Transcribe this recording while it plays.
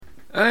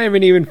I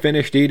haven't even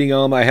finished eating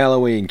all my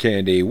Halloween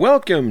candy.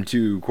 Welcome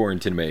to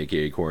Quarantinema,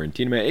 aka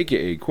Quarantinema,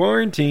 aka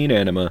Quarantine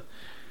Anima,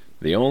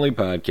 the only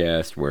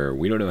podcast where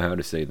we don't know how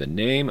to say the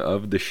name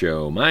of the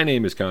show. My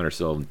name is Connor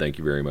Sullivan. Thank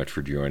you very much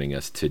for joining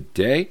us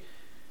today.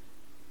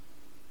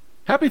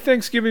 Happy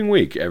Thanksgiving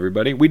week,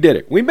 everybody. We did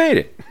it. We made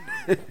it.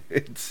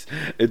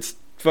 it's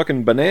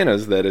fucking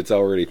bananas that it's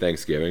already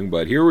Thanksgiving,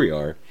 but here we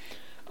are.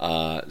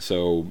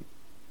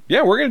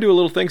 Yeah, we're going to do a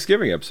little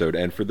Thanksgiving episode.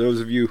 And for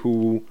those of you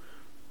who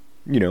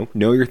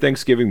know your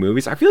Thanksgiving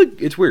movies. I feel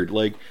like it's weird.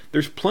 Like,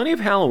 there's plenty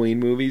of Halloween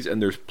movies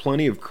and there's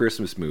plenty of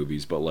Christmas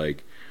movies, but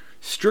like,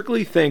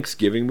 strictly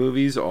Thanksgiving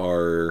movies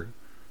are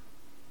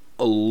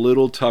a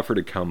little tougher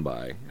to come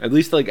by. At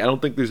least, like, I don't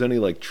think there's any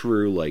like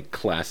true like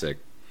classic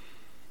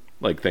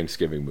like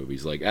Thanksgiving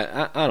movies. Like,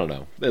 I don't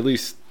know. At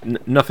least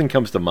nothing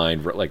comes to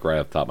mind like right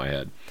off the top of my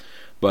head.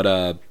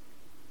 But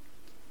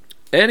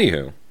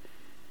anywho.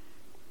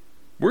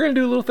 We're going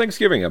to do a little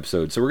Thanksgiving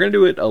episode. So we're going to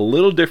do it a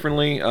little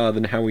differently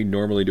than how we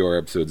normally do our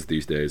episodes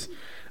these days.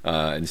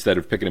 Instead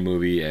of picking a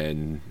movie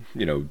and,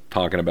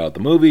 talking about the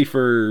movie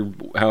for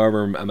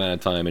however amount of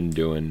time and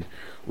doing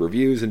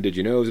reviews and did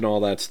you knows and all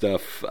that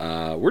stuff,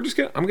 I'm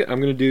going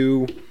to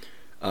do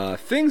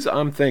things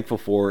I'm thankful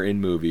for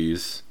in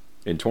movies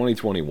in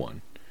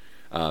 2021.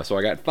 So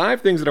I got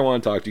 5 things that I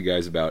want to talk to you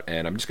guys about,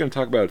 and I'm just going to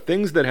talk about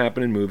things that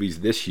happen in movies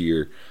this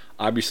year.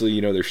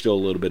 Obviously, there's still a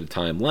little bit of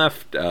time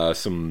left.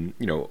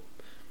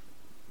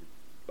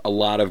 A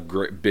lot of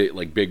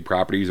big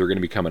properties are going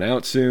to be coming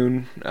out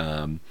soon.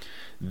 For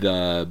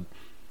the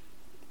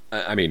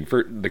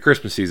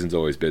Christmas season's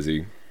always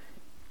busy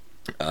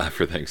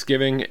for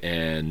Thanksgiving,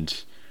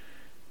 and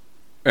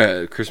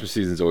Christmas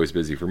season's always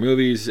busy for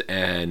movies.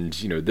 And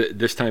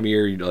this time of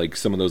year, like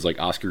some of those like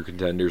Oscar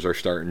contenders are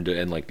starting to,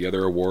 and like the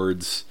other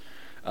awards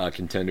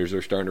contenders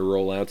are starting to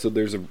roll out. So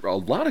there's a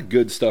lot of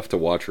good stuff to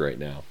watch right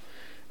now,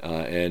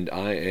 and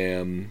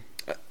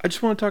I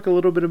just want to talk a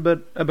little bit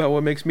about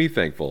what makes me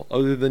thankful,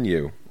 other than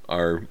you,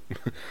 our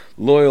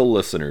loyal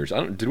listeners.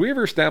 Did we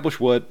ever establish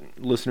what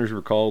listeners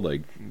were called?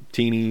 Like,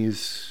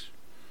 teenies?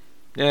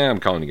 Yeah, I'm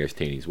calling you guys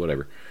teenies,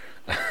 whatever.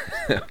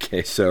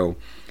 Okay, so,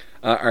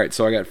 alright,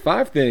 so I got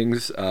 5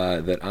 things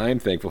that I'm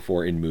thankful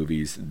for in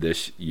movies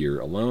this year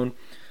alone.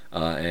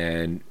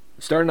 And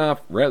starting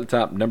off right at the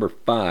top, number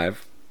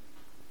 5,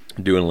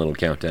 doing a little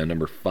countdown,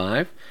 number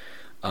 5,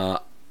 I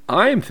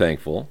am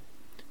thankful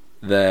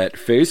that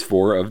Phase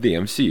 4 of the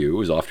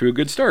MCU is off to a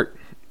good start.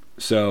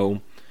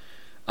 So,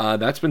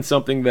 that's been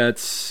something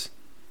that's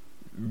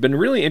been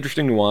really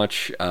interesting to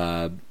watch.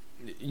 I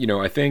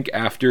think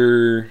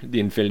after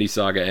the Infinity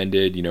Saga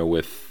ended,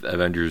 with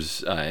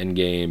Avengers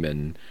Endgame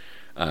and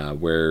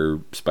where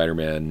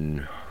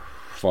Spider-Man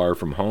Far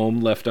From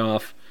Home left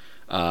off,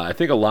 I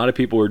think a lot of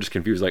people were just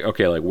confused, like,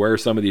 okay, like, where are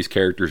some of these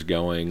characters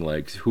going?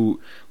 Like,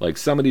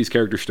 some of these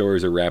character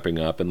stories are wrapping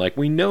up, and, like,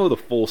 we know the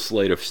full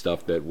slate of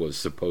stuff that was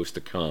supposed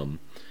to come.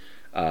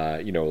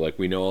 Like,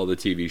 we know all the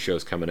TV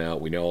shows coming out,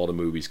 we know all the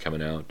movies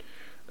coming out,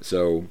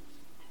 so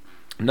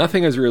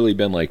nothing has really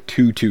been, like,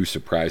 too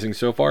surprising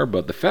so far,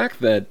 but the fact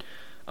that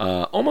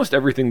almost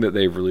everything that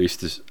they've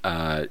released is,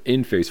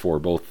 in Phase 4,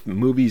 both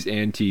movies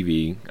and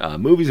TV,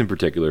 movies in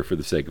particular for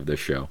the sake of this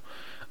show,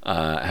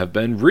 have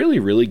been really,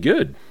 really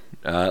good.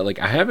 I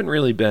haven't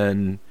really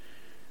been,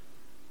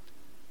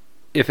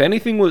 if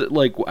anything was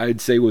like I'd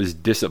say was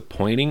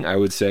disappointing, I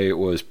would say it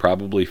was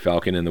probably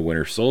Falcon and the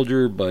Winter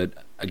Soldier, but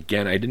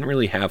again, I didn't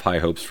really have high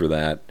hopes for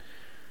that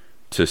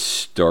to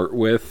start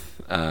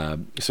with,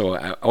 so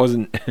I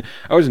wasn't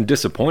I wasn't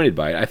disappointed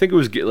by it. I think it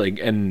was good,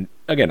 and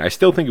again, I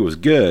still think it was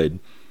good.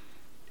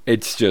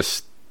 It's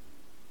just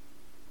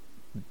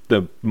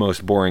the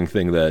most boring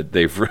thing that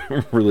they've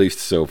released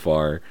so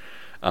far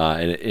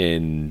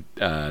in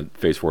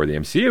Phase 4 of the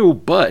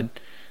MCU. But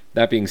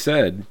that being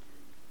said,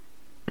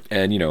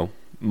 and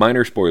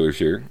minor spoilers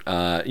here,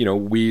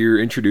 we're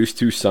introduced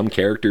to some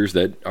characters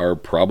that are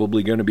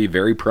probably going to be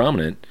very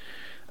prominent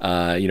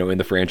in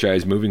the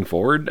franchise moving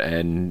forward.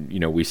 And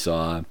we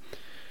saw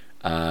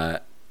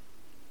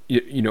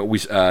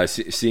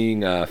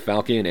seeing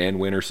Falcon and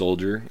Winter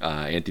Soldier,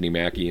 Anthony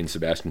Mackie and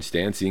Sebastian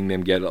Stan, seeing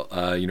them get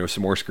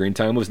some more screen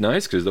time was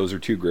nice, because those are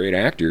 2 great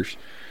actors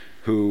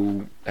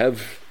who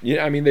have,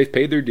 they've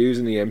paid their dues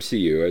in the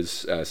MCU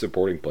as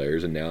supporting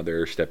players, and now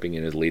they're stepping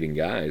in as leading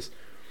guys.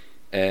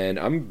 And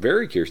I'm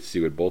very curious to see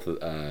what both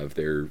of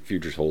their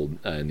futures hold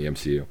in the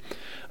MCU.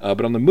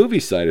 But on the movie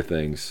side of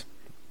things,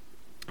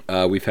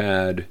 we've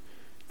had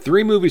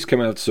 3 movies come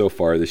out so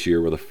far this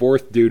year, with a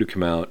 4th due to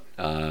come out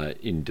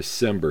in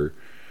December.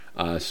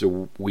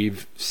 So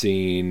we've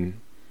seen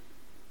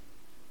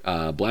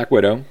Black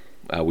Widow.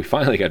 We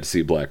finally got to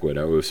see Black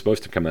Widow. It was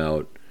supposed to come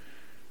out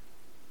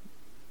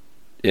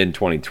in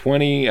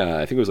 2020,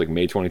 I think it was like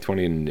May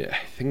 2020, and I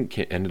think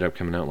it ended up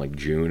coming out in like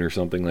June or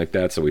something like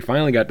that. So we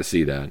finally got to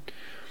see that.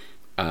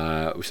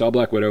 We saw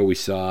Black Widow. We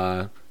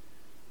saw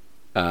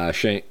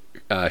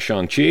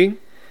Shang-Chi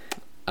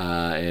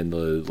and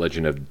the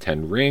Legend of the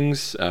Ten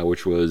Rings,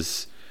 which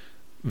was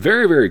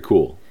Very, very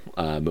cool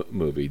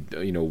movie.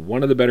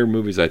 One of the better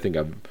movies I think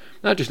I've,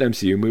 not just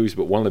MCU movies,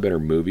 but one of the better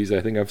movies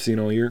I think I've seen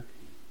all year.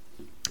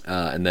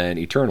 And then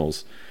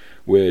Eternals,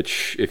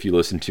 which, if you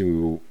listen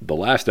to the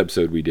last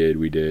episode we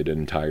did an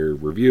entire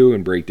review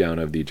and breakdown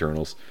of the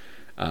Eternals,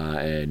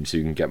 and so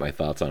you can get my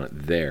thoughts on it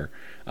there.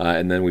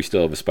 And then we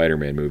still have a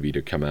Spider-Man movie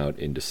to come out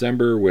in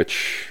December,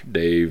 which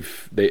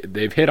they've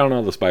hit on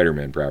all the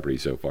Spider-Man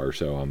properties so far.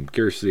 So I'm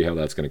curious to see how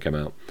that's going to come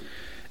out.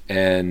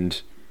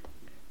 And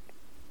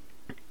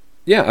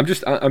yeah,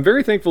 I'm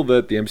very thankful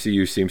that the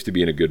MCU seems to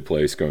be in a good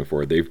place going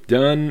forward. They've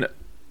done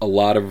a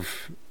lot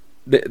of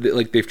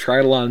they've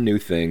tried a lot of new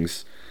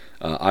things.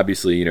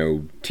 Obviously,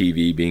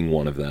 TV being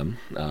one of them.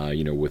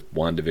 With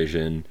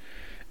WandaVision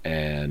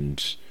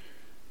and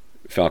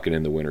Falcon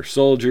and the Winter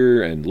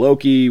Soldier and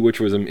Loki,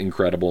 which was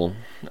incredible.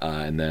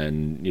 And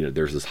then,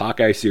 there's this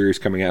Hawkeye series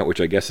coming out,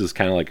 which I guess is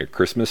kind of like a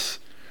Christmas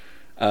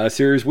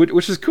series,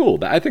 which is cool.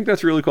 I think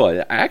that's really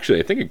cool. I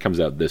think it comes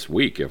out this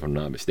week, if I'm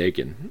not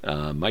mistaken.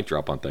 Might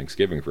drop on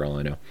Thanksgiving for all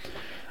I know.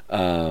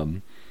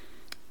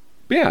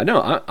 But yeah,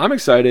 no, I'm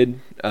excited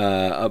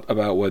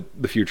about what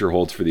the future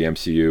holds for the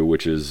MCU,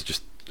 which is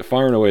just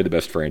far and away the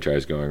best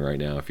franchise going right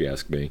now, if you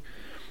ask me.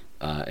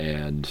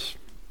 And,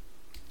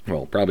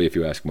 well, probably if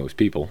you ask most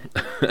people.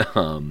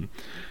 But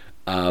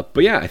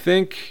yeah, I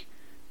think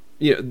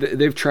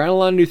they've tried a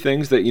lot of new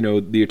things that,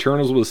 the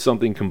Eternals was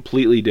something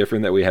completely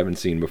different that we haven't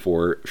seen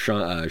before.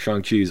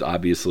 Shang-Chi is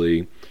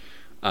obviously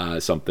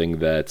something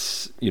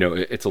that's,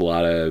 it's a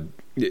lot of...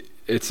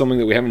 It's something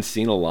that we haven't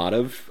seen a lot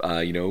of,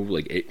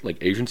 like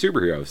Asian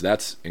superheroes.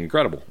 That's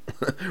incredible.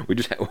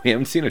 we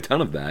haven't seen a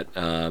ton of that.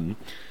 At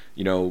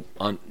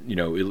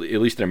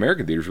least in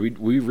American theaters,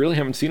 we really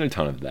haven't seen a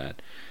ton of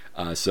that.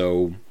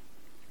 So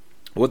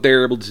what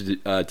they're able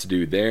to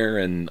do there,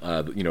 and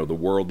the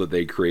world that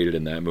they created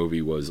in that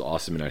movie was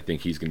awesome, and I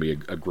think he's going to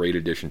be a great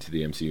addition to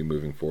the MCU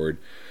moving forward.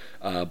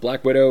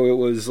 Black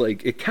Widow,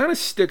 it kind of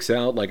sticks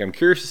out. Like, I'm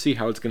curious to see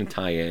how it's going to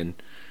tie in.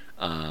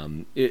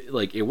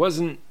 It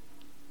wasn't.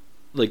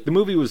 Like, the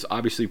movie was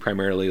obviously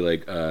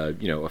primarily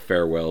a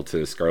farewell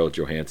to Scarlett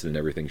Johansson and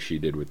everything she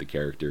did with the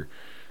character,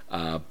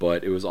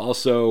 but it was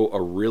also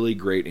a really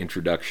great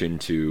introduction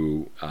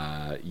to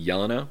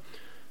Yelena,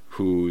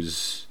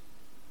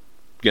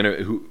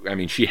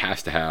 she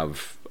has to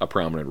have a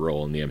prominent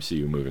role in the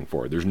MCU moving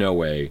forward. There's no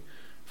way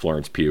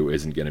Florence Pugh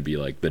isn't going to be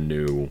like the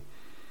new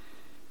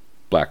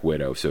Black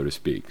Widow, so to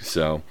speak.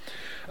 So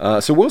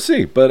we'll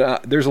see.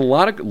 But there's a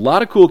lot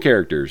of cool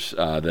characters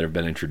that have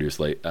been introduced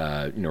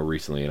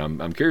recently,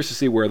 and I'm curious to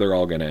see where they're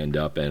all going to end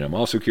up, and I'm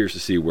also curious to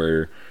see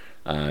where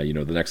the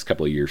next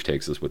couple of years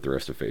takes us with the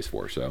rest of Phase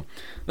 4. So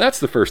that's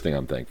the first thing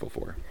I'm thankful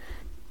for.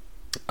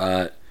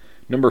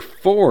 Number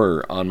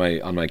 4 on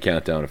my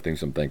countdown of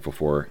things I'm thankful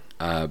for.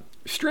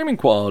 Streaming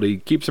quality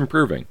keeps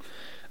improving.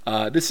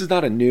 This is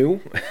not a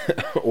new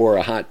or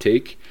a hot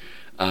take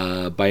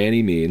by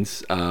any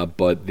means,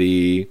 but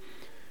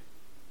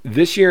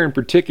this year in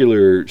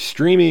particular,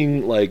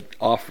 streaming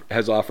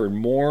has offered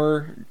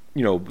more.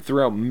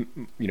 Throughout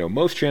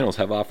most channels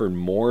have offered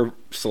more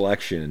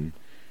selection,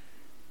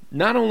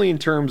 not only in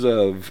terms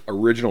of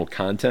original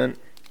content,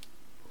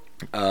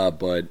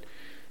 but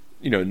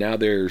now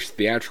there's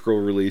theatrical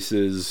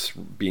releases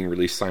being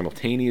released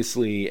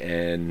simultaneously,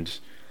 and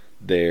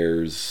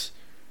there's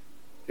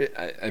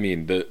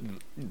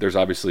there's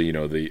obviously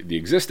the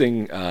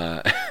existing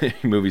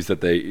movies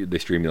that they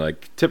stream,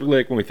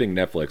 typically when we think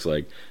Netflix,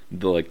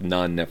 the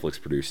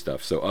non-Netflix produced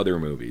stuff, so other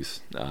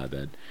movies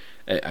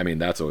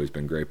that's always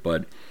been great,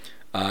 but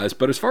as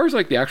far as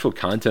the actual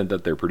content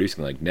that they're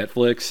producing,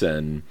 Netflix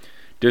and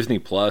Disney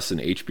Plus and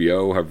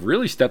HBO have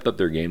really stepped up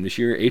their game this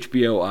year.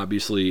 HBO,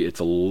 obviously,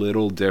 it's a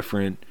little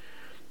different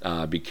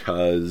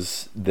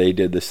because they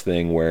did this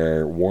thing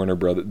where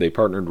they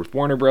partnered with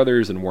Warner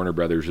Brothers, and Warner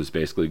Brothers is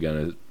basically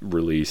going to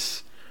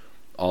release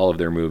all of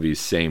their movies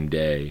same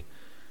day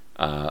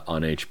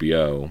on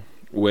HBO,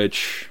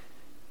 which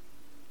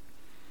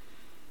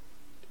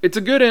it's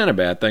a good and a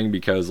bad thing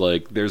because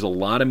there's a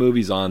lot of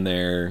movies on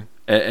there,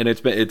 and it's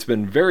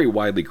been very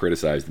widely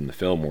criticized in the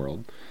film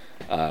world.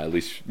 At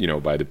least,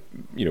 by the,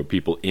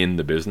 people in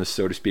the business,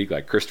 so to speak.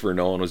 Christopher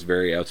Nolan was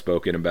very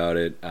outspoken about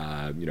it,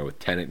 with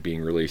Tenet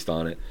being released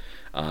on it.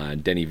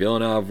 Denis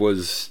Villeneuve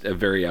was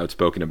very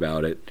outspoken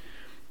about it,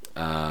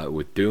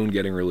 with Dune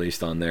getting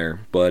released on there.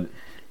 But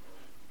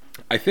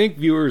I think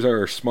viewers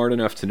are smart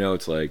enough to know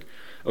it's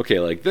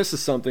okay, this is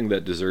something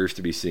that deserves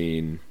to be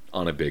seen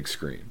on a big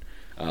screen.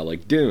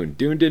 Dune.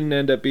 Dune didn't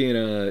end up being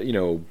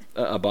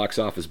a box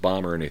office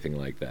bomb or anything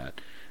like that.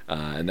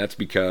 And that's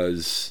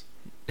because...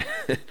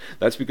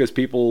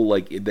 people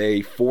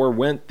they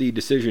forewent the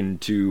decision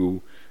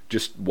to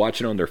just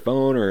watch it on their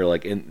phone or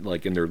in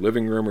their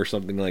living room or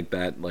something like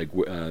that,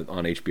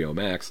 on HBO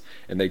Max,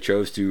 and they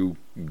chose to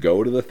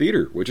go to the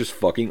theater, which is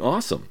fucking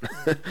awesome.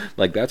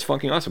 That's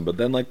fucking awesome. But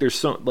then there's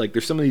some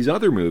of these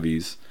other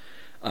movies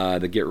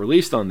that get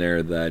released on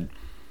there that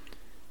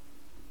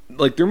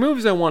they're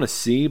movies I want to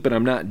see, but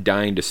I'm not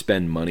dying to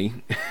spend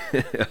money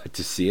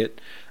to see it.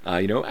 Go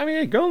in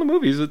the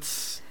movies.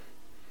 It's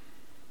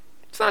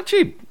not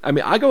cheap. I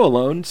mean, I go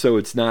alone, so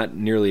it's not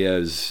nearly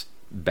as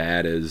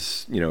bad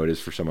as it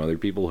is for some other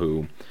people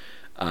who,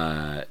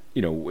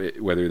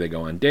 whether they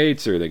go on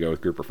dates or they go with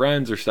a group of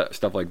friends or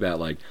stuff like that.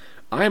 Like,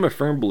 I am a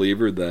firm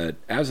believer that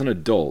as an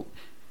adult,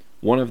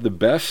 one of the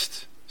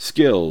best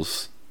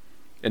skills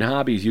and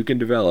hobbies you can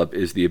develop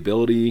is the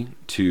ability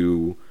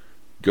to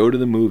go to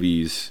the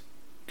movies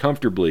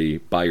comfortably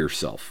by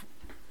yourself.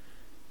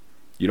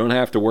 You don't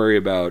have to worry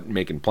about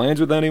making plans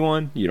with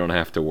anyone. You don't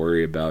have to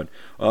worry about,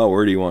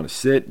 where do you want to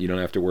sit? You don't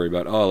have to worry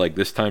about, like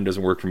this time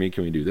doesn't work for me.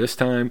 Can we do this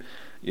time?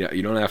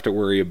 You don't have to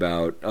worry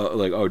about,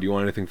 do you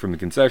want anything from the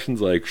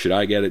concessions? Like, should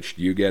I get it? Should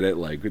you get it?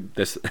 Like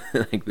this,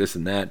 like this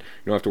and that.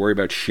 You don't have to worry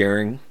about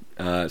sharing,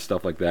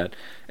 stuff like that.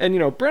 And,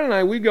 Brent and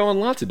I, we go on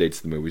lots of dates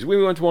to the movies.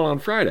 We went to one on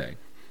Friday.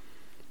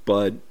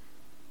 But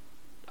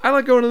I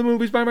like going to the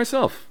movies by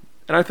myself.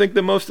 And I think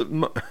that most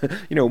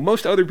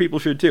other people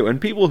should too. And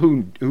people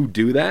who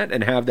do that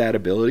and have that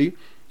ability,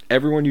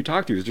 everyone you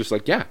talk to is just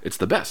like, yeah, it's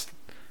the best.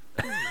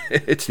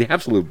 It's the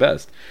absolute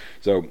best.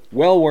 So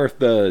well worth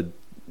the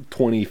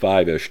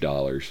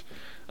 $25-ish.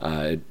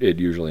 It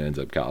usually ends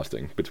up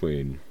costing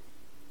between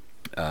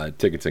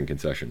tickets and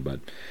concession. But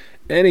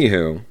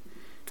anywho,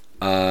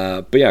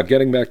 but yeah,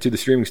 getting back to the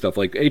streaming stuff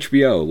like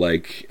HBO,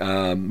 like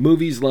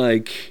movies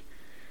like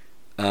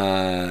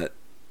what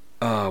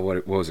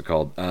was it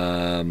called?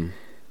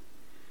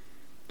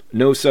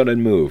 No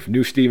Sudden Move,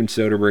 new Steven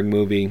Soderbergh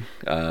movie,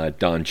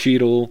 Don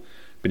Cheadle,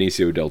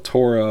 Benicio del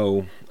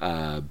Toro,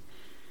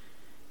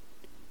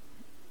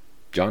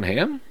 John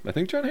Hamm. I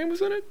think John Hamm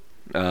was in it.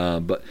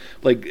 But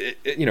like,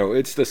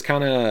 it's this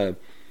kind of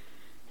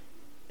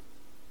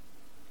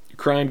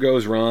crime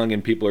goes wrong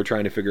and people are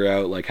trying to figure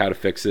out like how to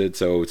fix it.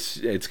 So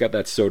it's got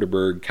that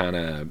Soderbergh kind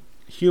of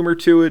humor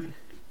to it.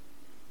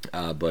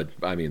 But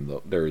I mean,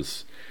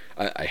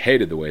 I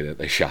hated the way that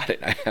they shot it.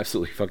 I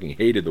absolutely fucking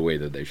hated the way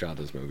that they shot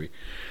this movie.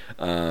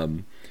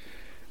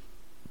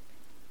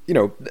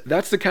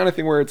 That's the kind of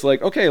thing where it's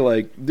like, okay,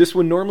 like this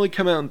would normally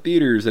come out in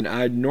theaters and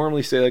I'd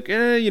normally say like,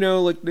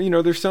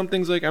 there's some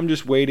things like I'm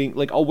just waiting,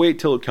 like I'll wait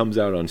till it comes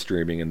out on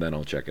streaming and then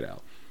I'll check it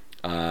out.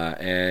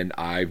 And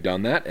I've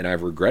done that and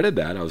I've regretted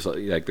that. I was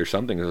like, there's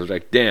some things I was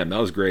like, damn, that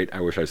was great. I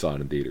wish I saw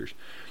it in theaters.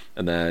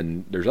 And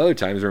then there's other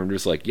times where I'm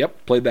just like,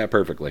 yep, played that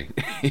perfectly.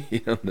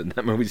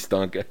 That movie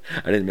stunk. I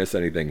didn't miss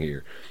anything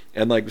here.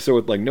 And like, so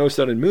with like No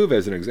Sudden Move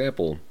as an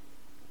example,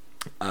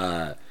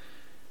 I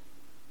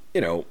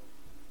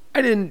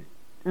didn't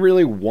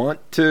really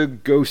want to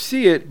go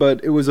see it,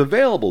 but it was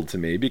available to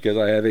me because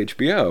I have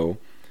HBO.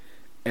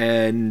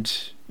 And,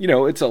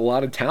 it's a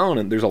lot of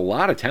talent, and there's a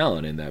lot of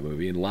talent in that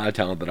movie, and a lot of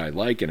talent that I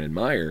like and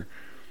admire.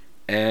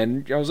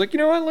 And I was like,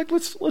 like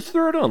let's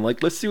throw it on.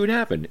 Like, let's see what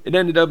happened. It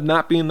ended up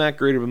not being that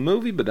great of a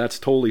movie, but that's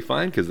totally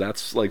fine because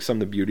that's like some of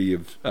the beauty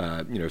of,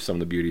 some of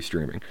the beauty of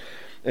streaming.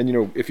 And,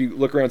 if you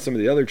look around some of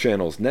the other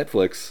channels,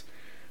 Netflix,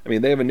 I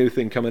mean, they have a new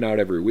thing coming out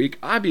every week.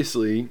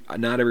 Obviously,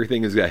 not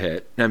everything is a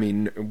hit. I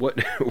mean,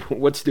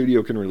 what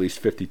studio can release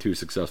 52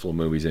 successful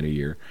movies in a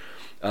year?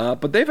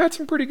 But they've had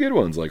some pretty good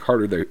ones. Like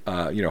Harder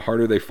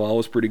They Fall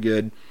was pretty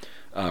good.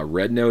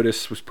 Red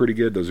Notice was pretty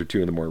good. Those are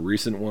two of the more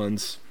recent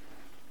ones.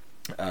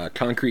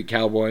 Concrete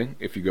Cowboy,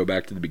 if you go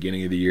back to the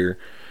beginning of the year,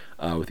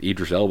 with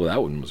Idris Elba,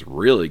 that one was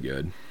really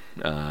good.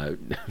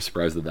 I'm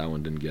surprised that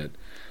one didn't get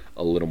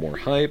a little more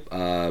hype.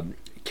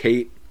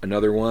 Kate,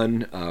 another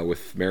one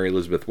with Mary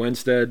Elizabeth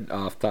Winstead.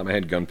 Off the top of my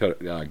head,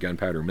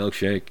 Gunpowder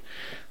Milkshake,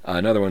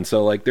 another one.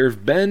 So like, there's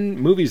been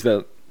movies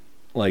that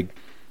like,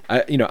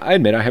 I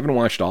admit I haven't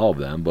watched all of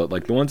them, but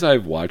like the ones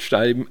I've watched,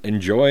 I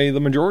enjoy the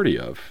majority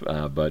of.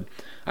 But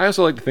I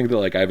also like to think that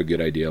like I have a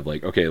good idea of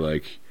like, okay,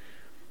 like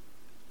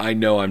I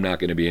know I'm not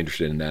going to be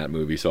interested in that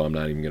movie, so I'm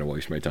not even going to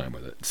waste my time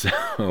with it.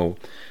 So,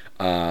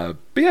 but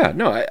yeah,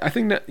 no, I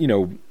think that,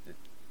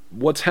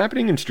 what's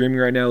happening in streaming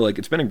right now, like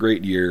it's been a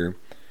great year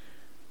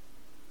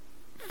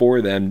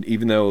for them,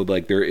 even though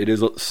like it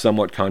is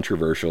somewhat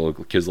controversial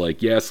because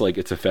like, yes, like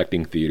it's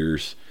affecting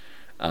theaters,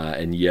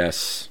 and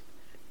yes,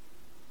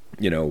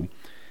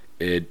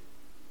 it's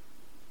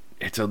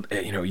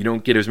you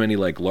don't get as many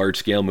like large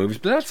scale movies,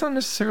 but that's not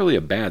necessarily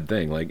a bad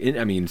thing. Like,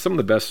 I mean, some of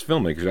the best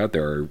filmmakers out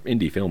there are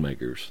indie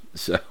filmmakers.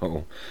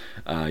 So,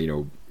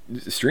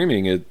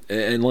 streaming it,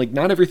 and like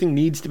not everything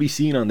needs to be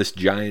seen on this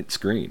giant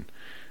screen.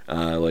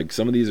 Like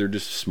some of these are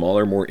just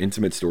smaller, more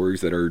intimate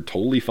stories that are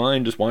totally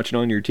fine just watching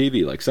on your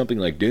TV, like something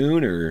like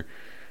Dune or,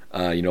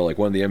 like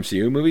one of the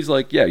MCU movies.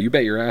 Like, yeah, you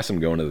bet your ass I'm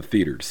going to the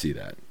theater to see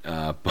that.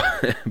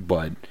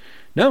 But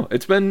no,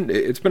 it's been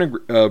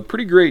a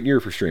pretty great year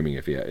for streaming,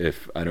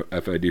 if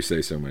I do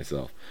say so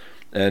myself.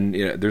 And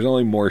there's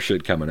only more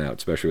shit coming out,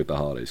 especially with the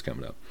holidays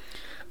coming up.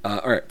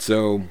 All right,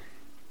 so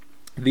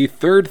the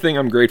third thing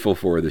I'm grateful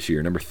for this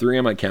year, number 3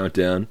 on my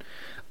countdown,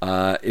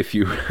 it's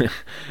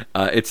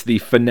the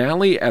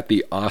finale at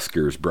the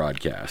Oscars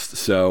broadcast.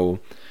 So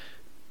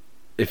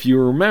if you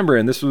remember,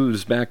 and this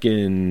was back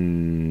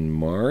in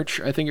March,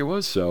 I think it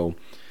was. So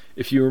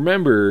if you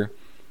remember,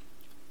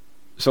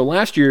 so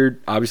last year,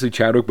 obviously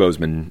Chadwick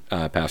Boseman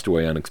passed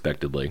away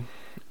unexpectedly,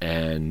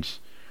 and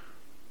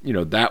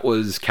that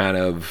was kind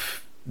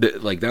of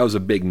like that was a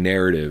big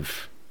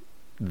narrative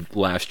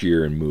last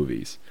year in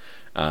movies.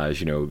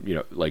 As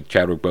like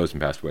Chadwick Boseman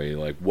passed away.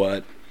 Like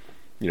what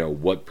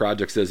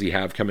projects does he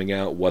have coming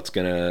out? What's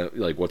gonna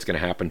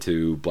happen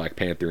to Black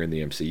Panther in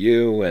the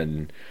MCU?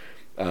 And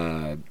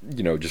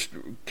just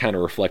kind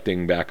of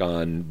reflecting back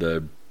on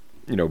the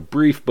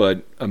brief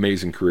but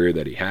amazing career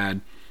that he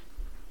had.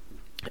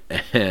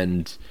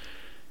 And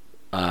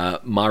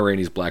Ma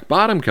Rainey's Black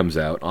Bottom comes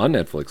out on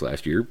Netflix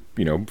last year,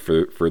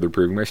 for further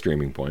proving my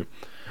streaming point.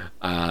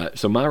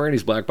 So Ma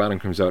Rainey's Black Bottom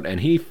comes out,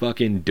 and he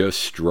fucking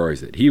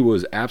destroys it. He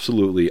was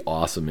absolutely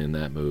awesome in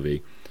that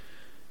movie.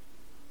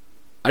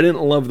 I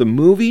didn't love the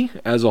movie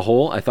as a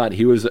whole. I thought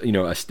he was,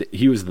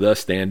 he was the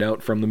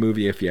standout from the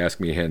movie, if you ask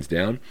me, hands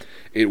down.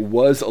 It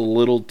was a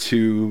little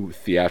too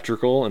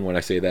theatrical, and when I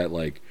say that,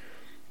 like,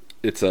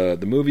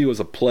 the movie was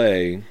a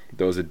play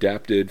that was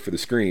adapted for the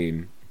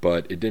screen,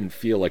 but it didn't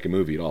feel like a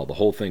movie at all. The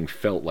whole thing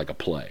felt like a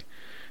play.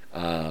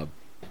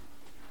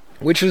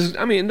 Which is,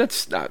 I mean,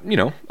 that's, I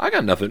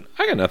got nothing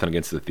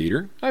against the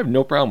theater. I have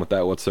no problem with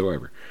that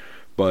whatsoever.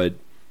 But,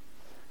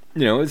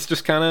 it's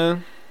just kind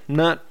of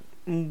not,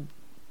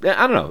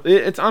 I don't know.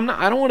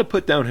 I don't want to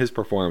put down his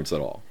performance at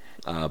all.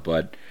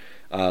 But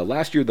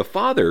last year, The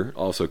Father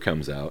also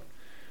comes out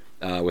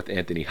with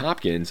Anthony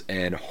Hopkins,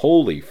 and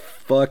holy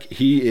fuck,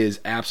 he is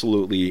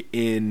absolutely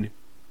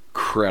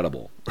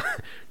incredible.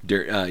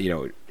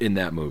 In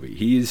that movie,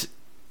 he's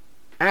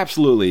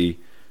absolutely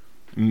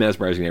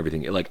mesmerizing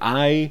everything. Like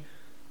I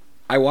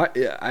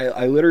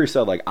literally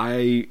said, like,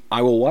 I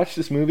will watch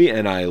this movie,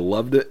 and I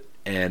loved it,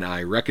 and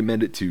I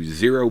recommend it to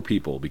 0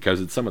 people because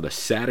it's some of the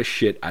saddest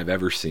shit I've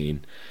ever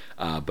seen.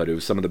 But it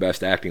was some of the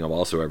best acting I've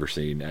also ever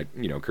seen,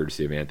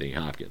 courtesy of Anthony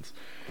Hopkins.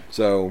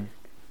 So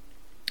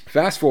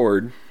fast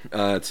forward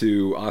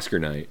to Oscar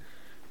night,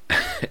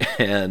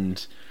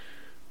 and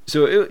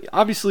so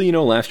obviously,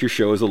 last year's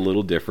show was a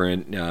little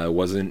different. It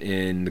wasn't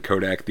in the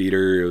Kodak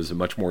Theater. It was a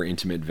much more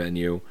intimate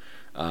venue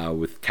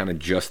with kind of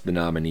just the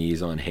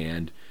nominees on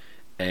hand.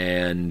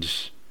 And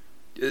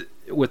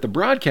with the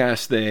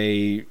broadcast,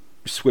 they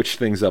switched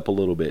things up a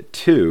little bit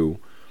too.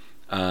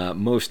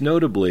 Most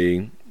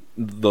notably,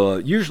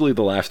 usually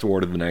the last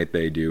award of the night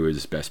they do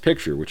is Best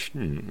Picture, which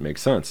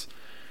makes sense.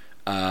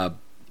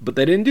 But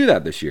they didn't do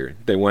that this year.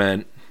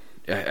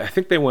 I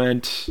think they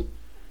went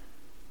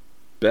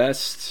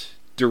Best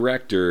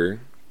Director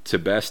to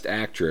Best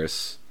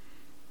Actress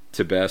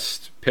to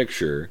Best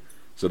Picture.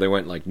 So they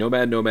went like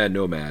Nomad, Nomad,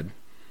 Nomad.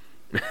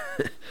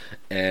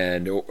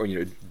 And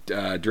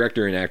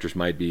director and actress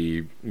might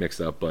be mixed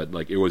up, but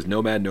like it was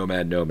Nomad,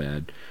 Nomad,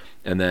 Nomad.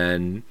 And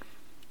then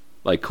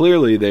like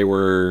clearly they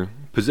were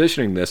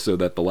positioning this so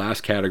that the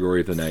last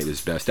category of the night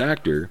is Best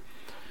Actor,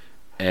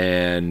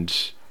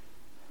 and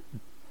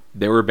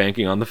they were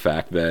banking on the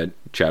fact that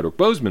Chadwick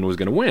Boseman was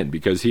going to win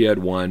because he had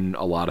won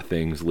a lot of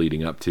things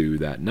leading up to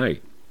that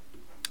night,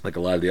 like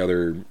a lot of the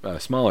other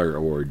smaller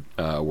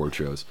award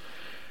shows.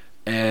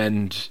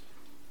 And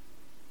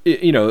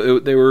they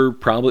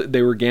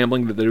were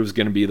gambling that there was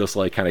going to be this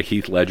like kind of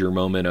Heath Ledger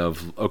moment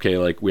of, okay,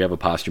 like we have a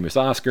posthumous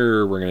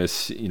Oscar, we're going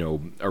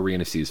to, are we going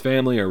to see his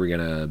family? Are we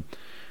going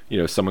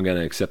to, someone going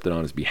to accept it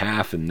on his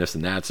behalf and this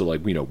and that? So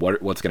like,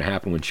 what's going to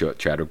happen when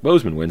Chadwick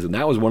Boseman wins? And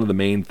that was one of the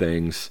main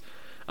things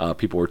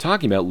people were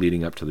talking about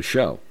leading up to the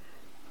show.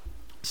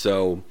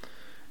 So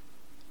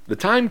the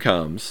time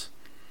comes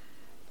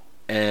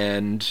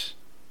and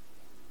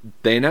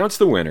they announced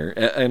the winner,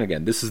 and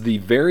again, this is the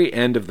very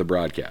end of the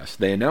broadcast.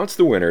 They announced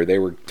the winner. They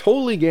were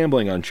totally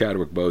gambling on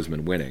Chadwick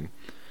Boseman winning,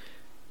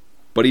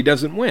 but he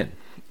doesn't win.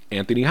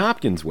 Anthony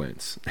Hopkins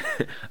wins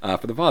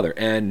for The Father.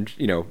 And,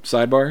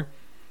 sidebar,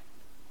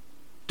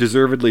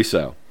 deservedly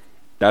so.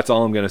 That's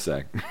all I'm going to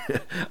say.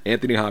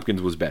 Anthony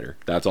Hopkins was better.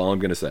 That's all I'm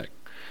going to say.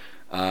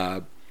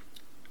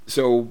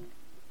 So,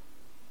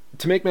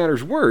 to make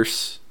matters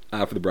worse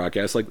for the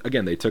broadcast, like,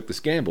 again, they took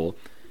this gamble.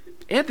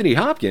 Anthony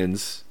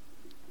Hopkins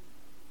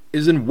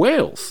is in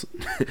Wales.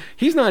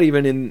 He's not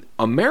even in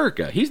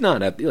America. He's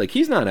not at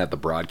the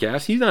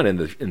broadcast. He's not in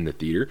the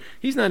theater.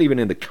 He's not even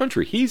in the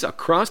country. He's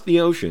across the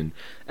ocean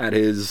at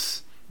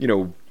his,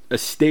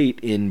 estate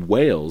in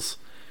Wales.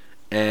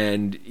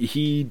 And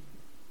he,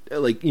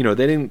 they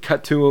didn't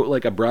cut to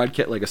like a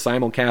broadcast, like a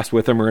simulcast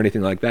with him or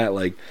anything like that.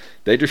 Like,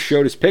 they just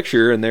showed his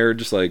picture and they were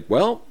just like,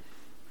 well,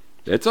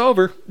 it's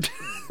over.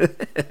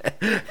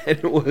 And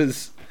it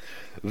was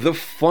the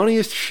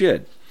funniest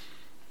shit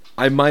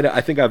I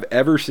think I've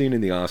ever seen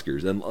in the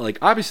Oscars. And like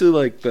obviously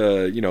like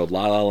the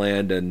La La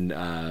Land and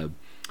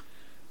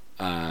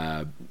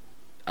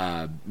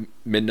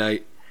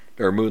Midnight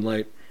or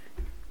Moonlight,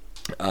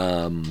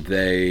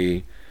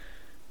 they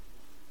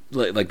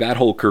like that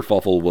whole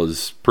kerfuffle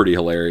was pretty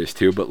hilarious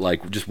too. But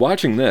like just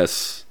watching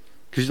this,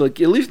 because like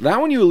at least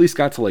that one you at least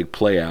got to like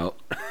play out.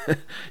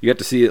 You got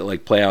to see it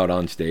like play out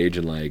on stage,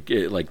 and like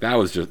that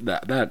was just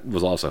that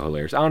was also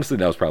hilarious. Honestly,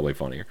 that was probably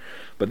funnier.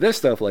 But this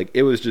stuff, like,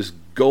 it was just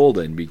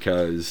golden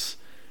because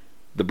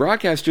the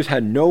broadcast just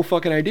had no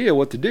fucking idea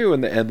what to do,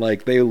 and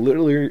like they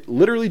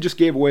literally just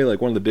gave away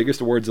like one of the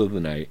biggest awards of the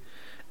night,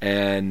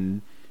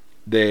 and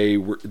they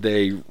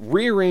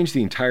rearranged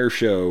the entire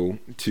show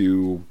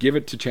to give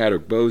it to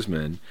Chadwick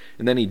Boseman,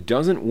 and then he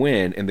doesn't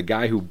win, and the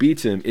guy who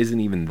beats him isn't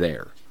even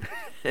there.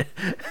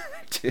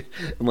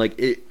 Like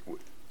it,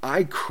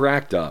 I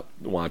cracked up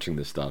watching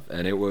this stuff,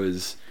 and it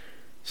was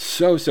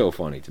so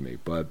funny to me.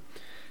 But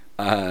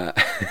but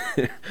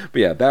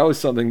yeah, that was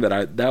something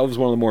that was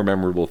one of the more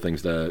memorable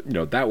things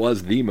that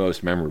was the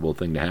most memorable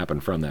thing to happen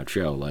from that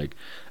show. Like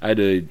I had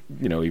to,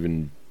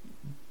 even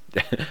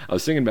I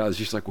was thinking about it, it's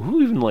just like,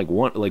 who even won,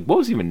 what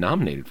was even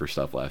nominated for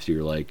stuff last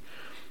year? Like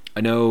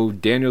I know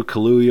Daniel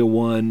Kaluuya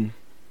won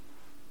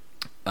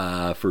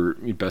for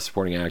Best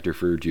Supporting Actor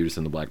for Judas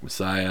and the Black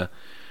Messiah.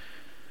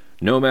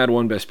 Nomad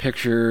won Best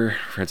Picture.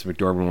 Frances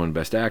McDormand won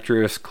Best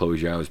Actress. Chloe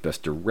Zhao was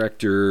Best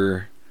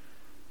Director.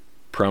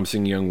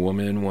 Promising Young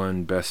Woman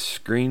won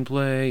Best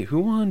Screenplay. Who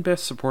won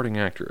Best Supporting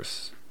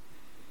Actress?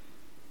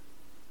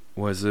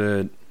 Was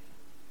it...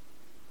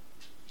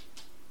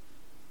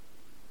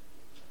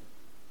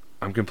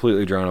 I'm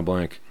completely drawing a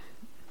blank.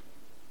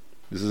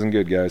 This isn't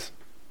good, guys.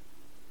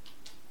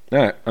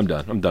 Alright, I'm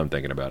done. I'm done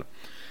thinking about it.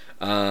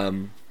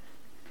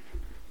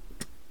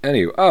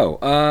 Anyway,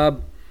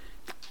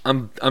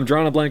 I'm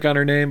drawing a blank on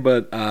her name,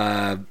 but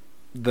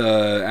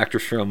the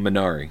actress from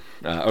Minari.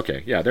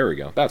 Okay, yeah, there we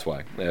go. That's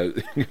why.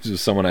 This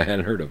is someone I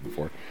hadn't heard of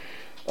before.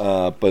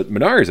 But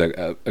Minari is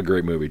a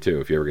great movie too.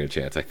 If you ever get a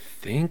chance, I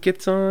think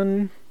it's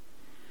on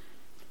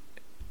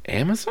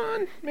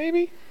Amazon,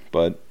 maybe,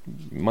 but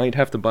might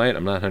have to buy it.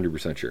 I'm not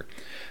 100% sure.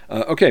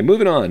 Okay,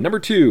 moving on. Number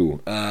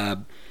 2.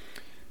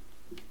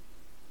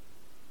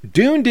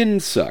 Dune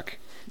didn't suck,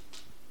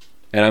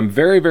 and I'm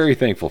very, very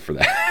thankful for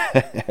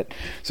that.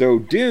 So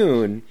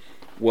Dune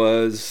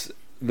was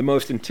the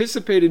most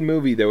anticipated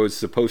movie that was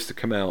supposed to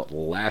come out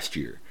last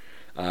year.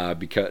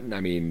 Because, I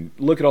mean,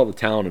 look at all the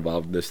talent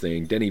involved in this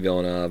thing. Denis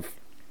Villeneuve,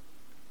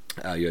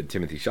 you had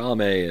Timothée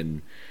Chalamet,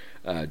 and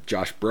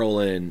Josh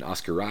Brolin,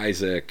 Oscar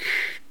Isaac,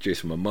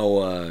 Jason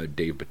Momoa,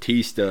 Dave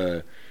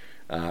Bautista,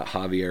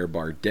 Javier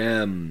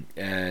Bardem,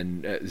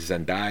 and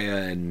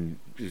Zendaya, and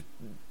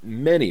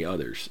many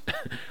others.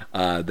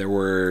 There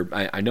were,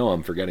 I know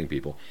I'm forgetting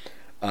people.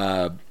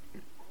 And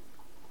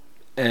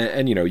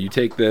you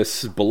take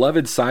this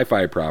beloved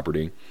sci-fi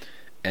property,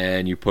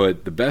 and you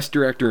put the best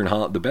director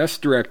the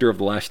best director of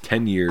the last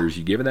 10 years.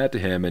 You give that to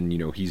him, and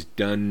he's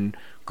done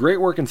great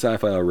work in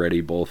sci-fi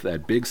already, both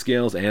at big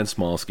scales and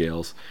small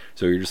scales.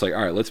 So you're just like,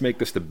 all right, let's make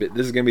this this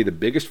is gonna be the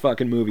biggest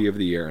fucking movie of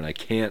the year, and I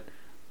can't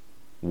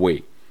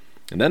wait.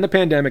 And then the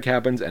pandemic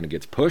happens, and it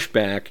gets pushed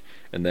back,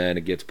 and then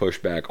it gets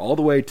pushed back all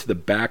the way to the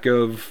back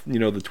of the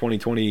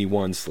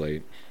 2021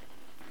 slate,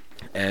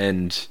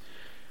 and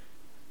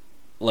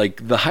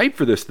like the hype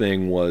for this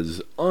thing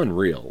was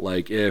unreal.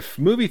 Like if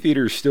movie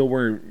theaters still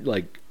weren't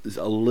like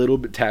a little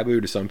bit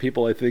taboo to some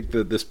people, I think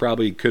that this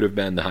probably could have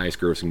been the highest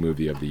grossing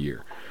movie of the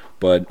year.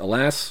 But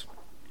alas,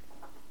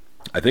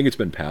 I think it's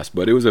been passed.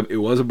 But it was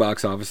a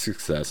box office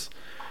success,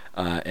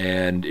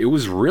 and it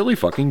was really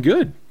fucking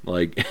good.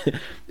 Like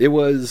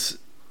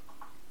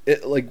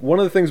like one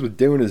of the things with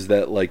Dune is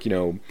that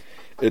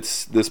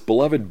it's this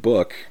beloved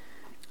book,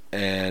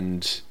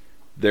 and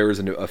there was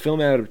a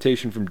film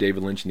adaptation from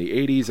David Lynch in the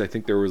 80s. I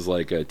think there was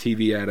like a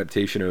TV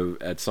adaptation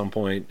at some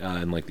point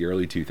in like the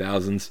early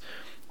 2000s,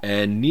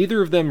 and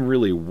neither of them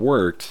really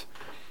worked.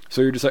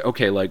 So you're just like,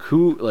 okay,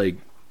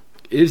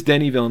 is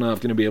Denis Villeneuve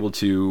going to be able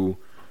to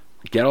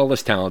get all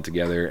this talent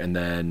together and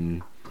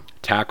then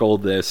tackle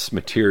this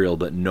material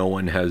that no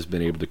one has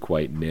been able to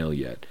quite nail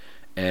yet?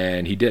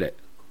 And he did it.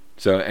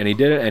 And he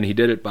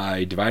did it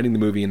by dividing the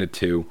movie into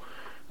two,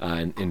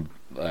 and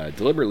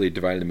deliberately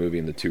dividing the movie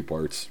into two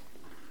parts.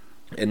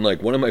 And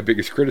like one of my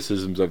biggest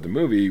criticisms of the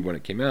movie when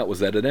it came out was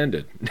that it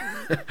ended.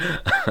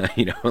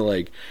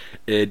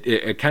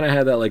 It kind of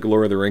had that like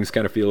Lord of the Rings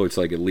kind of feel. It's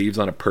like it leaves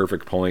on a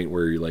perfect point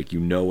where you're like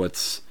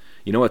what's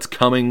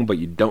coming, but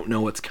you don't know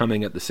what's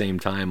coming at the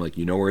same time. Like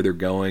where they're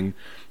going,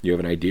 you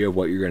have an idea of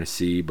what you're going to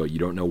see, but you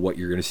don't know what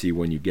you're going to see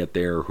when you get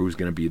there, or who's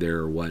going to be there,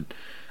 or what.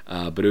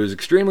 But it was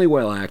extremely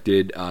well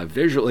acted.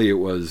 Visually, it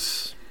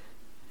was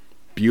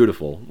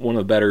beautiful. One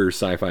of the better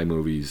sci-fi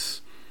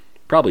movies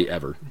probably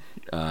ever.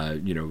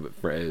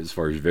 As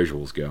far as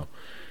visuals go.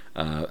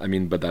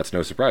 But that's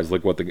no surprise.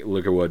 Look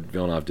at what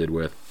Villeneuve did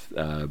with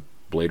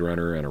Blade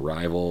Runner and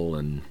Arrival,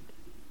 and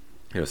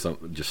some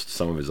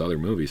of his other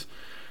movies.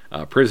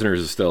 Prisoners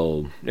is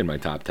still in my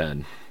top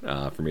 10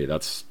 for me.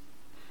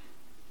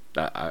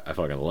 I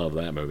fucking love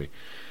that movie.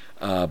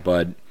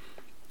 But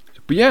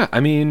yeah, I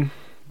mean,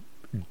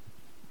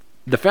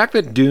 the fact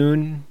that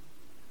Dune,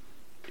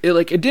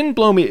 it didn't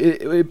blow me.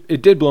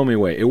 It did blow me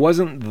away. It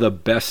wasn't the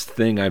best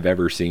thing I've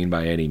ever seen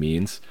by any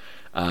means.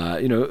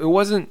 It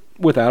wasn't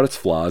without its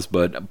flaws,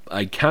 but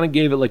I kind of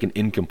gave it like an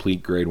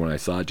incomplete grade when I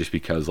saw it, just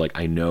because like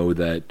I know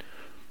that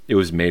it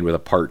was made with a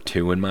part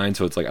 2 in mind.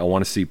 So it's like I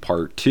want to see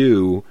part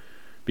 2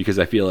 because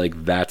I feel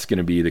like that's going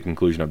to be the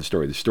conclusion of the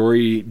story. The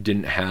story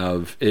didn't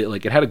have it.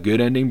 Like it had a good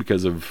ending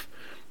because of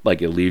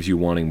like it leaves you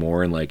wanting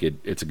more, and like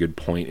it's a good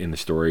point in the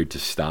story to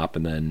stop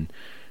and then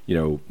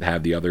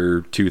have the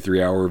other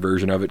 2-3 hour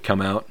version of it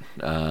come out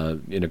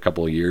in a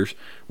couple of years,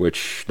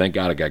 which thank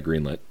God it got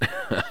greenlit.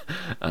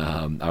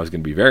 I was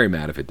going to be very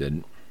mad if it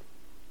didn't.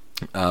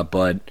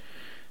 But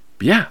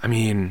yeah, I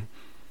mean,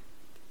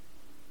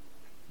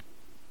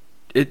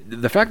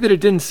 the fact that it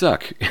didn't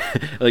suck,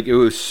 like it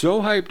was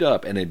so hyped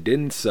up and it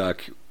didn't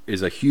suck,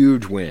 is a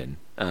huge win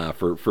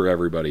for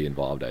everybody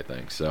involved, I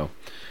think. So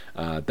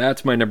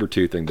that's my number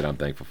 2 thing that I'm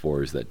thankful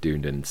for, is that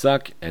Dune didn't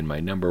suck. And my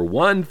number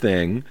 1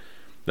 thing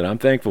that I'm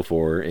thankful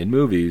for in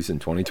movies in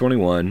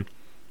 2021,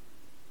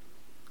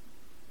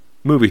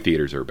 movie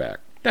theaters are back.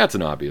 That's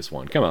an obvious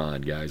one. Come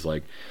on, guys.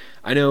 Like,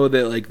 I know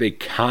that like they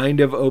kind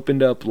of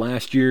opened up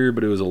last year,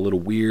 but it was a little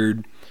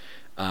weird.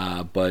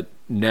 But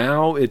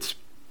now it's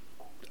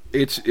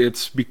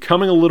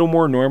becoming a little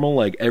more normal.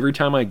 Like every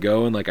time I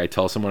go and like I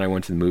tell someone I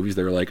went to the movies,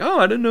 they're like, "Oh,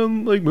 I didn't know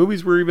like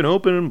movies were even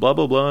open," and blah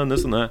blah blah, and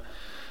this and that.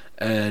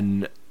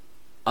 And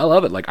I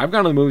love it. Like I've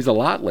gone to the movies a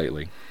lot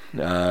lately.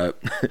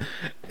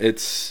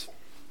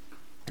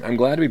 I'm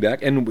glad to be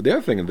back. And the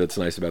other thing that's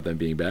nice about them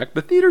being back,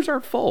 the theaters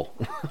aren't full.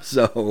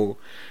 So,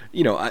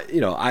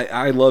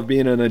 I love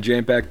being in a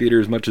jam-packed theater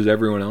as much as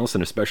everyone else,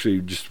 and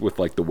especially just with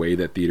like the way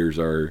that theaters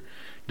are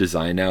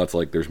designed now. It's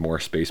like there's more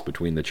space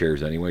between the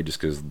chairs anyway, just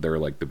because they're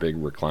like the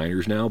big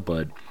recliners now.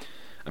 But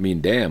I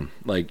mean, damn,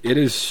 like it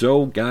is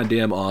so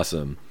goddamn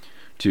awesome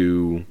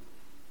to,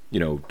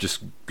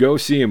 just go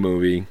see a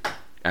movie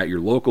at your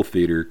local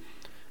theater.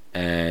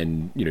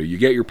 And, you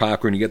get your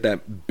popcorn, you get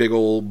that big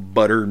old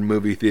buttered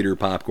movie theater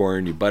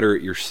popcorn, you butter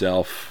it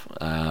yourself,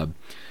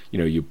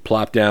 you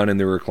plop down in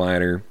the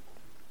recliner.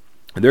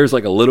 There's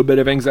like a little bit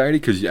of anxiety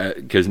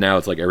because now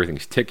it's like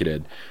everything's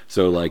ticketed.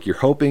 So like you're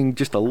hoping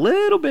just a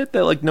little bit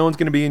that like no one's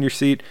going to be in your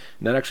seat.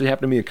 And that actually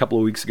happened to me a couple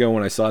of weeks ago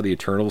when I saw The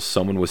Eternals.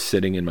 Someone was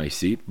sitting in my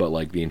seat, but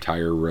like the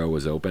entire row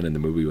was open and the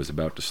movie was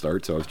about to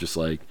start. So I was just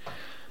like,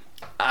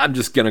 I'm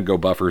just going to go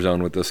buffer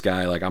zone with this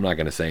guy. Like, I'm not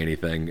going to say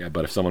anything.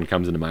 But if someone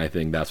comes into my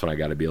thing, that's when I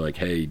got to be like,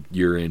 hey,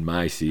 you're in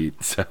my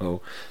seat.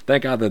 So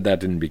thank God that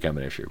didn't become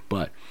an issue.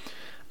 But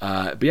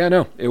yeah,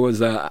 no, it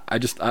was, I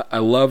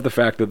love the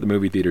fact that the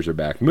movie theaters are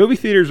back. Movie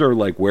theaters are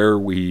like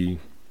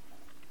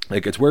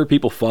it's where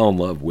people fall in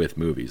love with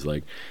movies.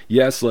 Like,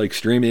 yes, like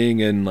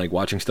streaming and like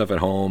watching stuff at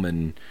home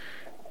and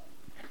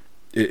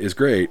it is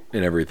great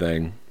and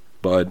everything.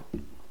 But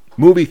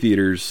movie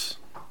theaters,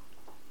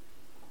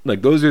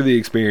 like, those are the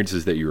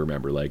experiences that you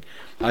remember. Like,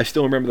 I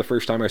still remember the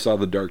first time I saw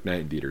The Dark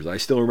Knight in theaters. I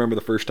still remember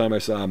the first time I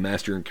saw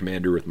Master and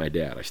Commander with my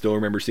dad. I still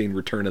remember seeing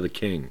Return of the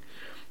King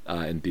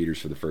in theaters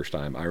for the first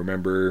time. I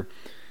remember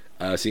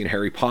seeing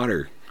Harry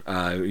Potter,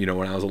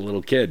 when I was a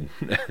little kid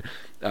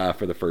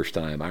for the first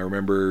time. I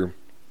remember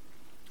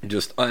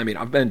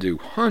I've been to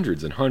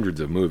hundreds and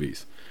hundreds of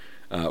movies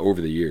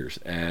over the years.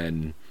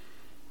 And,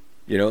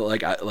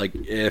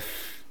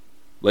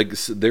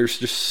 there's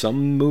just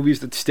some movies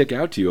that stick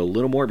out to you a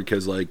little more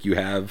because like you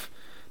have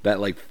that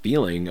like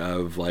feeling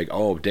of like,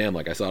 oh damn,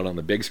 like I saw it on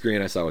the big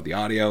screen, I saw it with the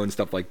audio and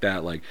stuff like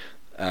that. Like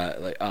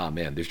oh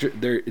man,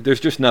 there's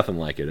just nothing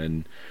like it.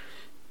 And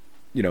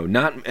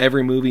not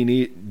every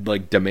movie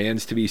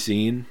demands to be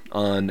seen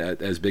on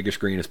as big a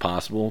screen as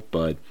possible,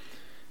 but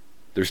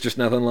there's just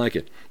nothing like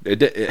it.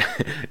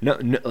 No,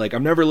 like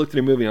I've never looked at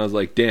a movie and I was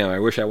like, damn, I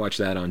wish I watched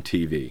that on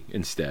TV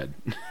instead.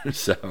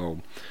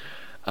 So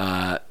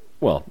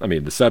well, I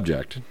mean, the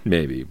subject,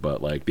 maybe,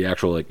 but, like, the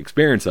actual, like,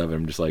 experience of it,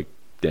 I'm just like,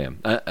 damn.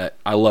 I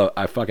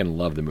fucking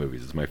love the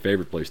movies. It's my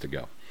favorite place to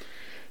go.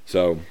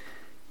 So,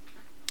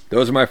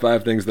 those are my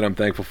 5 things that I'm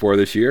thankful for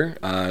this year.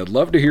 I'd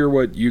love to hear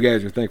what you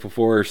guys are thankful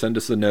for. Send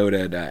us a note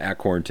at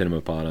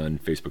QuarantineMaPod on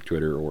Facebook,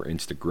 Twitter, or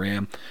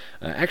Instagram.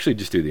 Actually,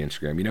 just do the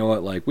Instagram. You know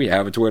what? Like, we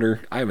have a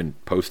Twitter. I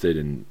haven't posted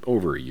in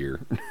over a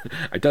year.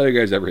 I tell you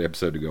guys every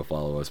episode to go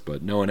follow us,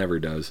 but no one ever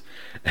does.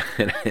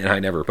 And I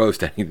never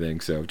post anything,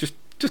 so just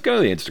go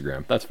to the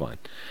Instagram. That's fine.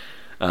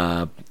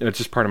 It's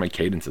just part of my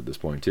cadence at this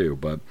point, too.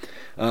 But,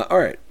 all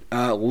right.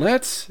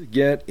 Let's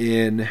get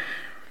in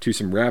to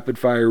some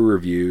rapid-fire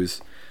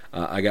reviews.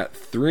 I got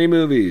 3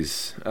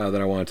 movies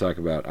that I want to talk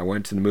about. I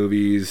went to the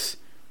movies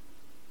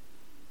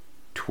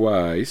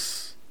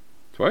twice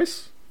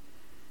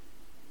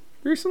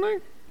recently?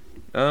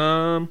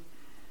 No.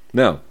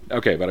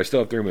 Okay, but I still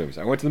have 3 movies.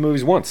 I went to the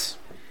movies once.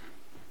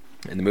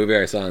 And the movie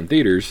I saw in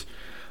theaters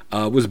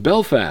was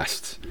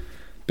Belfast.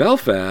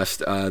 Belfast,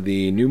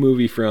 the new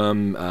movie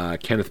from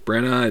Kenneth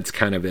Branagh. It's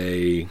kind of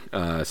a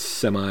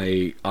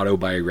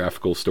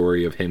semi-autobiographical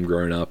story of him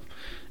growing up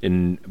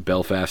in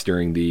Belfast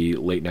during the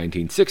late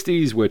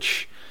 1960s,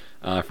 which,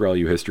 for all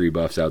you history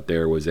buffs out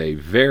there, was a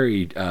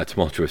very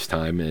tumultuous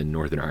time in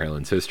Northern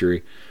Ireland's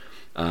history.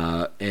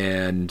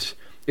 And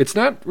it's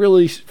not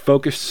really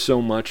focused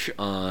so much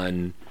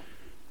on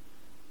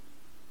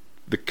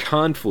the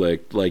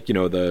conflict, like,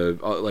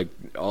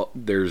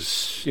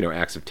 there's,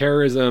 acts of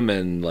terrorism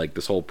and, like,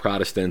 this whole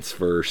Protestants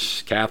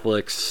versus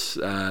Catholics,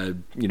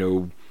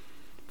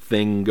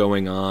 thing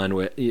going on.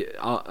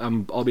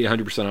 I'll be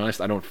 100%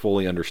 honest, I don't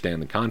fully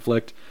understand the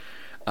conflict,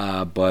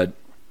 but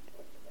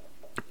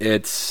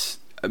it's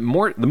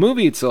more, the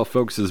movie itself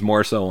focuses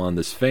more so on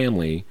this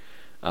family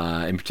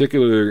In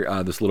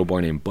particular, this little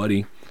boy named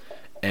Buddy,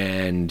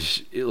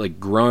 and like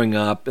growing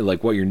up,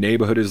 like what your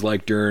neighborhood is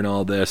like during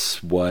all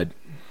this.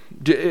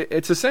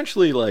 It's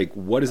essentially like,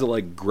 what is it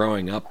like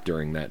growing up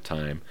during that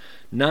time?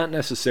 Not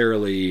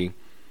necessarily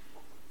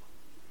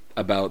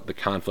about the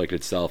conflict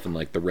itself and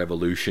like the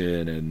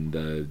revolution and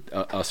the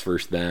us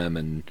versus them,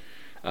 and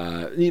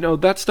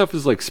that stuff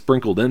is like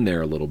sprinkled in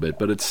there a little bit,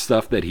 but it's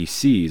stuff that he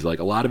sees. Like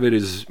a lot of it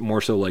is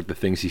more so like the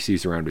things he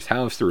sees around his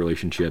house, the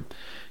relationship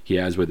he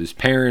has with his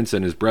parents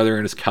and his brother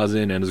and his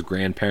cousin and his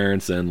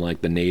grandparents and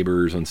like the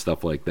neighbors and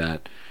stuff like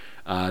that.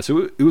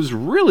 So it was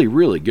really,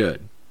 really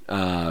good.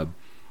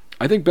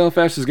 I think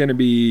Belfast is going to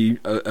be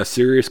a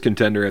serious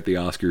contender at the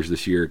Oscars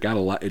this year.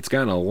 It's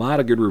gotten a lot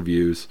of good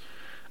reviews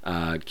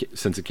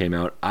since it came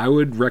out. I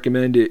would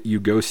recommend you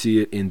go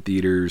see it in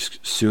theaters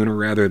sooner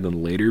rather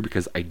than later,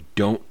 because I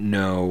don't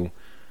know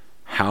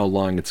how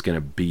long it's going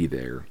to be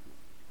there.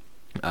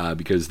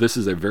 Because this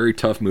is a very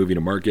tough movie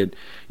to market.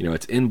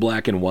 It's in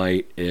black and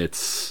white.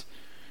 It's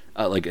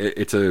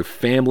it's a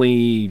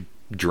family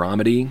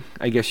dramedy,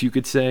 I guess you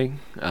could say.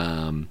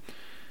 And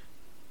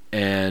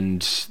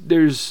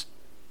there's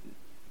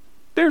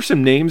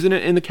some names in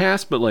it in the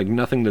cast, but like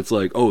nothing that's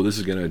like, oh, this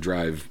is going to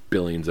drive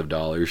billions of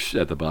dollars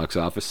at the box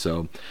office.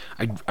 So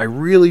I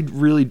really,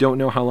 really don't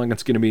know how long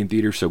it's going to be in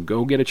theaters. So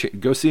go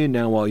go see it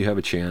now while you have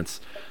a chance.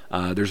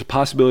 There's a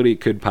possibility it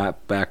could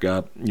pop back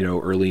up,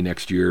 early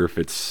next year if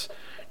it's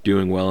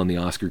doing well in the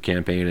Oscar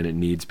campaign and it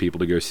needs people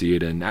to go see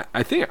it. And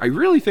I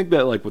really think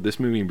that like with this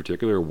movie in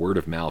particular, word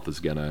of mouth is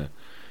going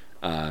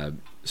to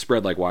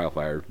spread like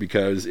wildfire,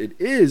 because it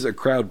is a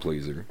crowd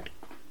pleaser.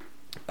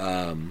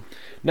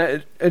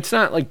 Now, it's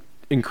not like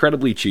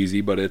incredibly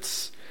cheesy, but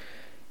it's,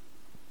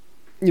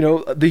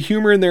 the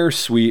humor in there is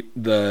sweet.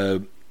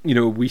 You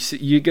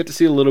get to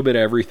see a little bit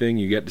of everything.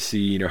 You get to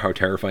see, how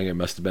terrifying it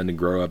must have been to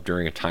grow up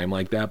during a time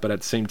like that. But at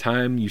the same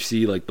time, you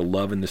see like the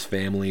love in this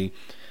family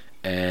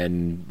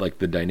and like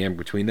the dynamic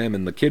between them.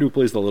 And the kid who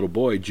plays the little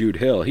boy, Jude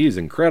Hill, he's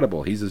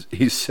incredible.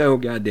 He's so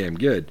goddamn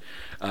good.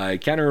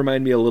 It kind of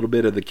reminded me a little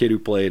bit of the kid who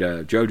played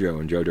Jojo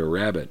in Jojo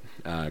Rabbit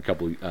a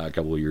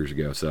couple of years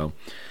ago. So.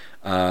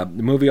 The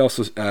movie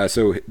also,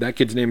 so that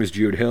kid's name is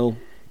Jude Hill.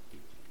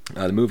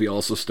 The movie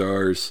also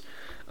stars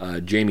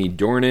Jamie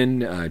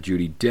Dornan,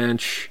 Judi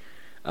Dench,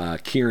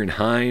 Kieran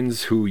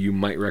Hines, who you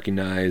might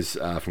recognize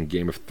from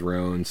Game of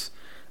Thrones.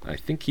 I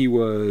think he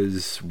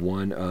was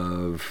one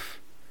of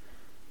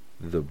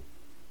the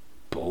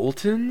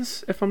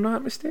Boltons, if I'm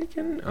not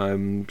mistaken.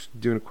 I'm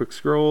doing a quick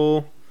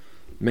scroll.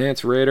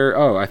 Mance Rayder.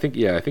 Oh, I think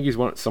he's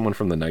someone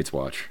from the Night's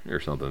Watch or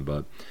something,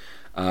 but.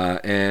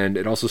 And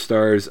it also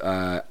stars,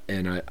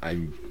 and I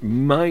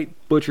might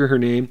butcher her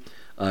name,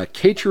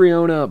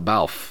 Catriona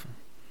Balfe.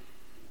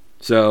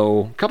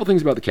 So, a couple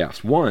things about the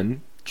cast.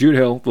 One, Jude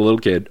Hill, the little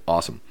kid,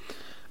 awesome.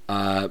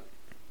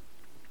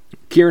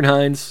 Kieran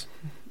Hines,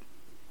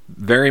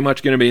 very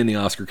much going to be in the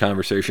Oscar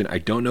conversation. I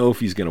don't know if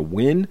he's going to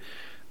win,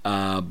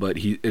 but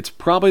it's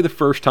probably the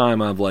first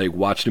time I've like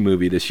watched a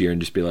movie this year and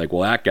just be like,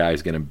 well, that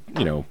guy's going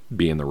to,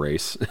 be in the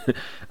race.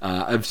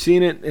 I've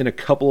seen it in a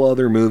couple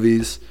other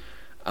movies.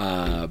 We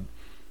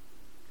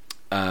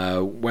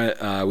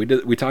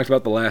talked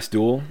about The Last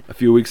Duel a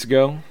few weeks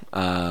ago,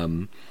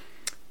 and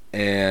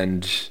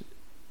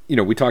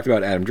we talked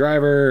about Adam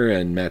Driver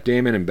and Matt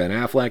Damon and Ben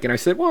Affleck, and I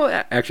said, well,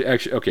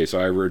 actually, okay, so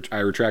I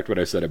retract what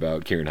I said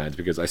about Kieran Hines,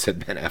 because I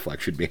said Ben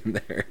Affleck should be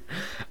in there,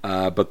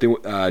 but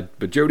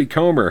Jodie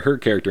Comer, her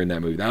character in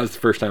that movie, that was the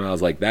first time I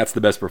was like, that's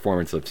the best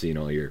performance I've seen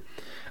all year.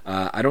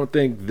 I don't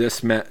think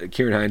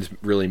Kieran Hines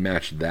really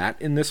matched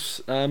that in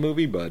this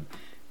movie, but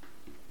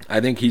I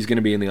think he's going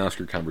to be in the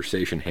Oscar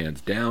conversation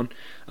hands down.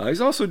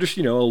 He's also just,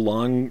 a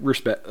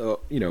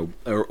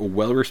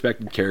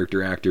well-respected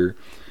character actor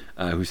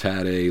who's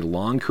had a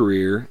long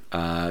career,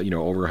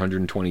 over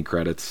 120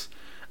 credits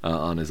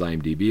on his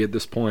IMDb at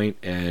this point,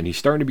 and he's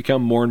starting to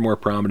become more and more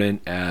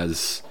prominent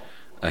as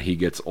he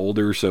gets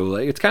older. So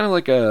it's kind of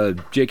like a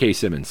J.K.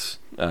 Simmons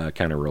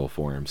kind of role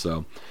for him.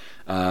 So,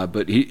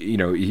 but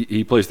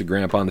he plays the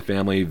grandpa in the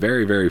family.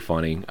 Very, very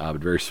funny, but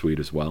very sweet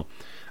as well.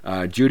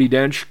 Judi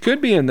Dench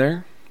could be in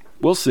there.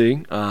 We'll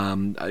see.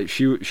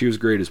 She was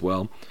great as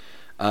well.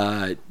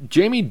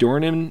 Jamie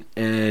Dornan's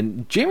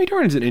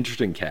an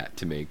interesting cat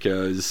to me,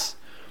 because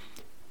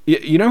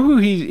you know who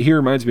he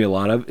reminds me a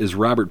lot of is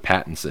Robert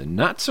Pattinson.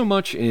 Not so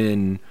much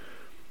in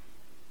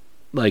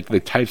like the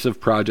types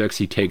of projects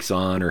he takes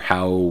on or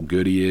how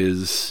good he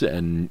is,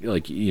 and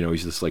like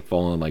he's just like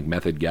full on like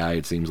method guy.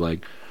 It seems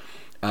like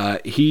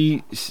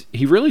he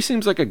really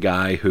seems like a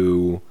guy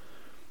who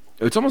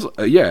it's almost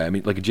like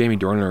a Jamie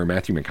Dornan or a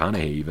Matthew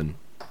McConaughey even.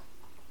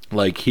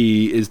 Like,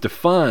 he is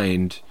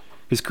defined,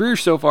 his career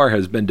so far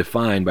has been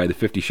defined by the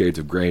 50 Shades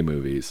of Grey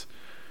movies.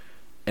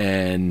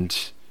 And,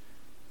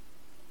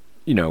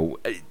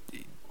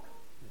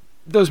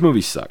 those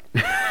movies suck.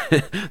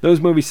 Those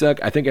movies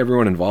suck. I think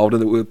everyone involved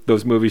with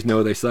those movies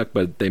know they suck,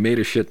 but they made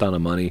a shit ton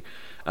of money.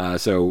 He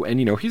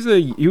was a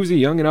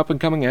young and up and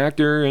coming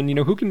actor, and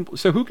who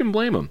can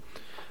blame him?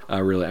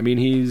 Really, I mean,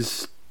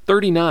 he's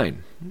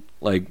 39.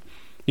 Like,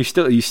 he's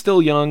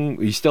still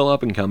young. He's still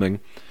up and coming.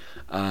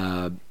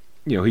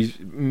 He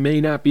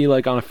may not be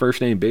like on a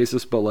first name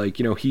basis, but like,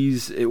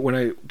 when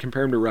I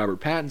compare him to Robert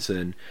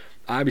Pattinson,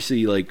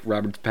 obviously like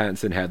Robert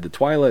Pattinson had the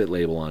Twilight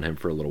label on him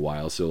for a little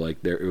while, so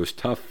like it was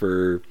tough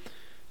for,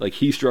 like,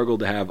 he struggled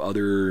to have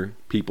other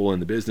people in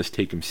the business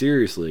take him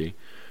seriously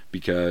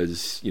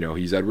because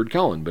he's Edward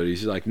Cullen, but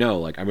he's like, no,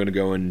 like I'm gonna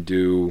go and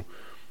do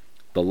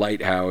The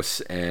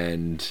Lighthouse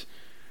and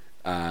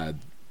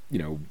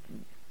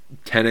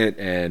Tenet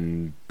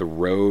and The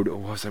Road.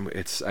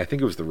 I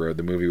think it was The Road,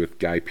 the movie with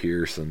Guy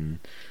Pearce, and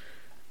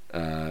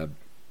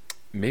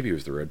maybe it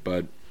was The Road,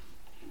 but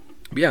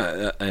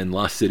yeah, and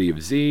Lost City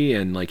of Z,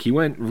 and like he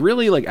went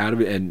really like out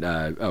of it. And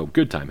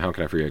Good Time. How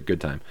could I forget Good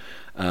Time?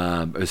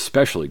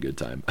 Especially Good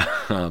Time.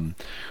 And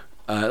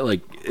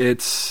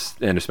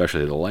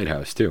especially The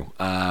Lighthouse too.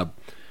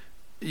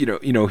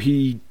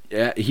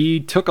 He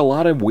took a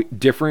lot of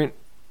different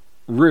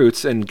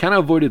routes and kind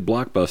of avoided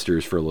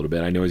blockbusters for a little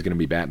bit. I know he's going to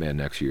be Batman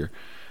next year.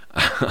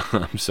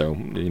 So,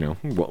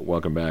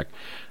 welcome back.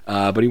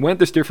 But he went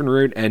this different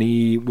route, and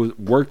he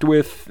worked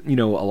with, a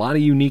lot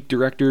of unique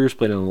directors,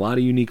 played in a lot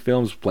of unique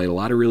films, played a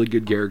lot of really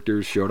good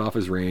characters, showed off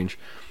his range.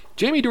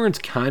 Jamie Dornan's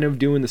kind of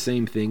doing the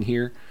same thing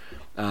here.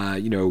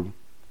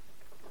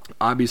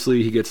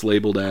 Obviously he gets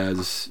labeled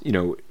as,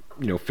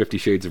 50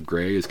 Shades of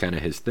Grey is kind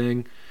of his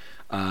thing.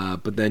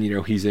 But then,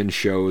 he's in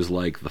shows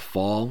like The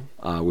Fall,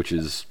 which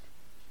is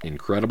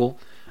incredible.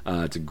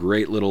 It's a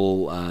great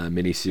little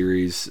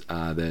mini-series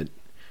that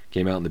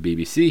came out in the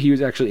BBC. He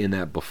was actually in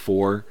that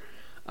before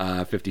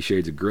 50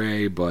 Shades of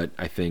Grey, but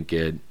I think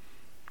it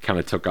kind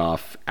of took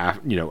off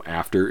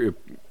after.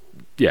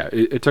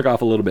 It took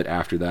off a little bit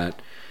after that.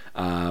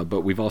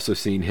 But we've also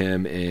seen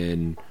him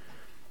in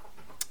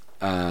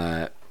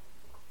A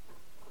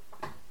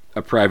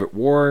Private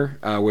War,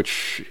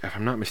 which, if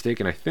I'm not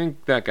mistaken, I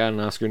think that got an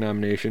Oscar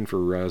nomination for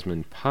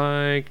Rosamund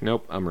Pike.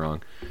 Nope, I'm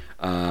wrong.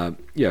 So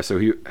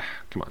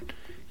come on.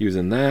 He was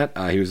in that.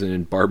 He was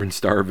in Barb and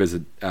Star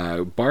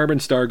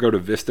Go to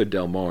Vista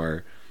Del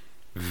Mar.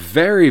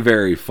 Very,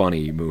 very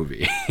funny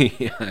movie.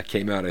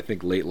 Came out, I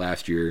think, late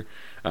last year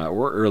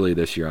or early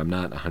this year. I'm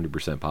not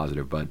 100%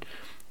 positive, but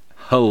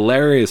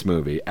hilarious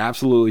movie.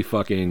 Absolutely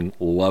fucking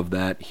love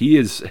that. He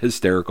is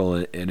hysterical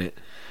in it.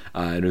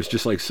 And it was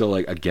just like so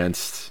like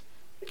against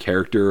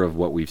character of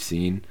what we've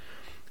seen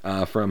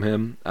from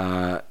him.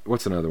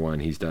 What's another one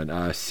he's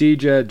done?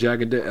 Siege at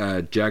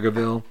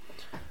Jagaville.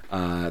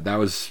 That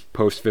was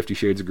post 50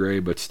 Shades of Grey,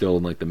 but still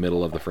in like the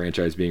middle of the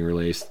franchise being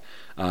released.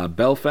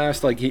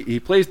 Belfast, like he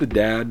plays the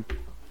dad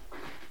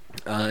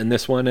in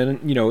this one,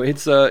 and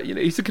it's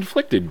he's a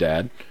conflicted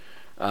dad.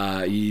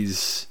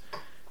 He's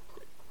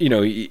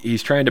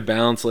trying to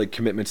balance like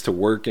commitments to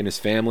work and his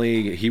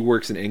family. He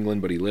works in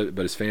England,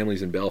 but his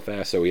family's in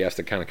Belfast, so he has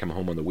to kind of come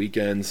home on the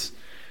weekends.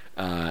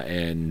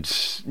 And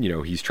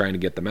he's trying to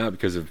get them out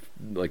because of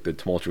like the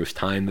tumultuous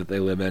time that they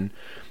live in.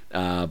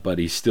 But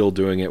he's still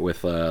doing it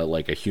with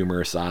like a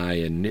humorous eye,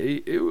 and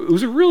it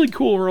was a really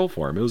cool role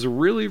for him. It was a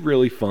really,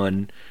 really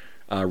fun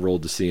role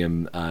to see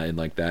him in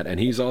like that. And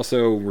he's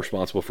also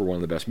responsible for one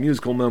of the best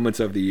musical moments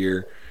of the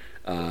year,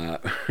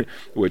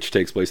 which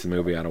takes place in the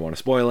movie. I don't want to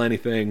spoil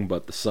anything,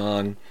 but the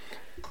song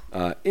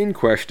in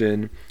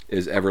question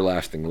is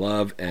Everlasting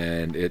Love,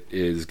 and it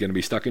is going to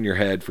be stuck in your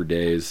head for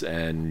days,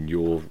 and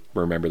you'll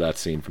remember that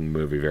scene from the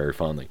movie very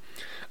fondly.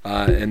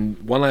 And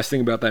one last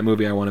thing about that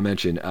movie I want to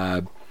mention.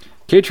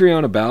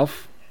 Catriona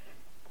Balfe,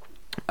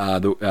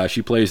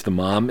 she plays the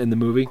mom in the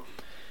movie.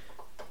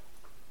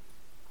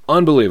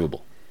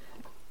 Unbelievable.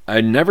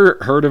 I'd never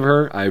heard of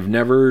her. I've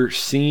never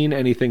seen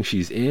anything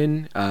she's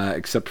in,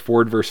 except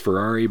Ford vs.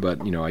 Ferrari,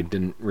 but, I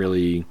didn't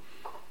really...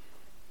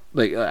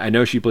 Like, I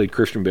know she played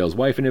Christian Bale's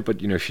wife in it, but,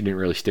 she didn't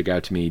really stick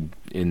out to me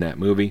in that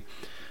movie.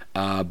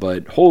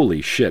 But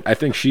holy shit, I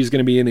think she's going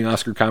to be in the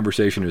Oscar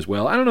conversation as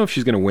well. I don't know if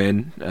she's going to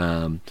win.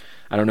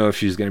 I don't know if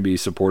she's going to be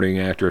supporting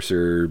actress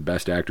or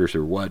best actress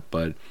or what,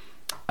 but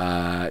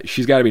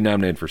she's got to be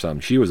nominated for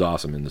something. She was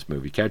awesome in this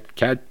movie.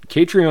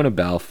 Catriona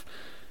Balfe,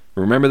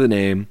 remember the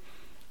name,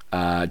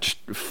 just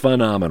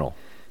phenomenal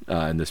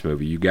in this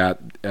movie. You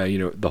got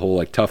the whole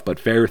like tough but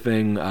fair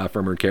thing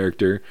from her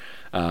character,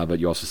 but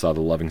you also saw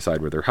the loving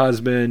side with her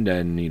husband,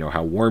 and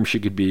how warm she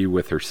could be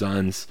with her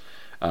sons,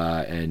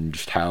 and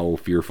just how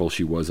fearful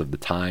she was of the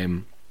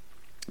time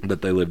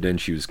that they lived in.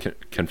 She was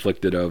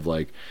conflicted of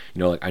like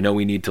I know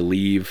we need to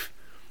leave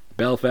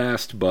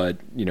Belfast, but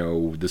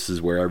this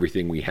is where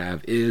everything we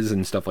have is,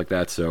 and stuff like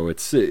that. So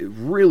it's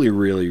really,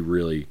 really,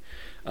 really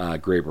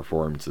great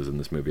performances in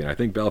this movie, and I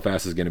think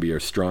Belfast is going to be a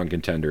strong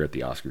contender at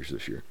the Oscars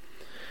this year.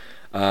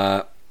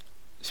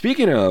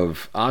 Speaking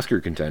of Oscar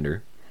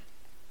contender,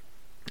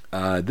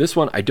 this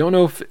one, I don't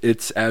know if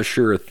it's as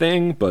sure a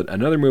thing, but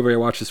another movie I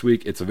watched this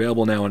week, it's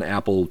available now on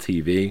Apple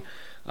TV.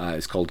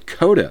 It's called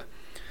Coda.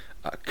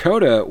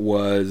 Coda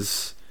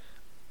was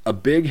a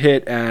big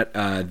hit at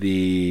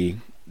the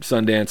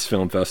Sundance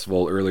Film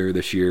Festival earlier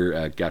this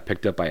year. Got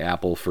picked up by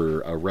Apple for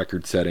a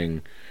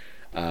record-setting,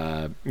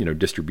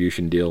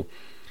 distribution deal.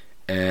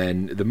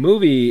 And the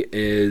movie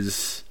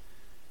is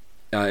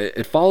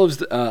it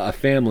follows a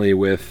family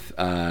with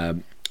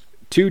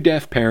two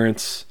deaf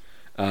parents,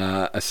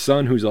 a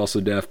son who's also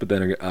deaf, but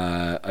then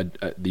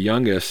the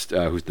youngest,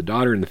 who's the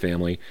daughter in the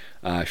family,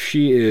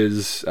 she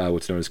is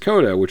what's known as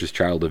Coda, which is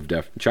child of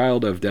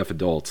deaf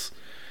adults,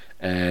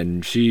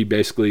 and she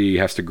basically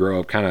has to grow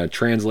up kind of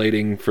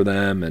translating for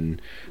them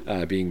and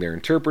being their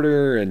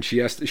interpreter, and she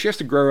has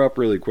to grow up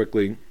really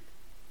quickly.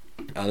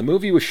 The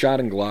movie was shot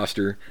in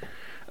Gloucester,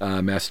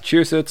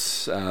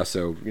 Massachusetts,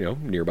 so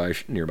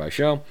nearby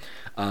show.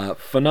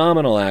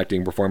 Phenomenal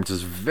acting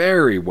performances,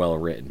 very well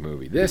written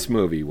movie. This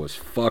movie was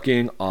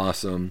fucking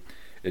awesome.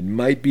 It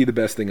might be the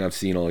best thing I've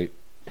seen all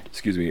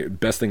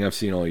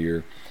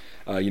year.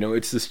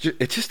 It's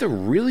just a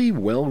really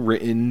well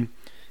written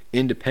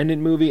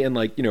independent movie, and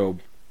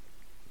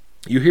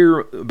you hear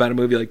about a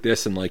movie like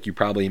this, and you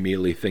probably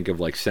immediately think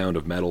of Sound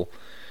of Metal,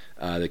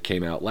 that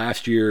came out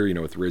last year,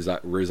 with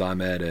Riz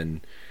Ahmed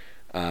and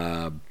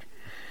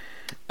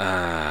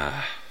what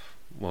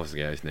was the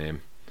guy's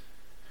name?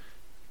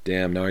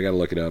 Damn, now I gotta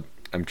look it up.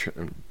 I'm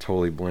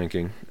totally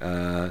blanking.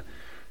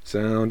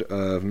 Sound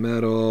of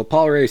Metal.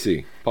 Paul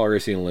Raci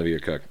and Olivia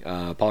Cook.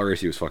 Paul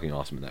Raci was fucking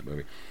awesome in that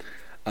movie.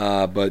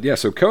 But yeah,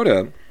 so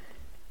Coda,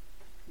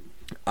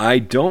 I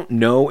don't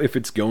know if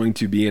it's going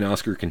to be an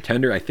Oscar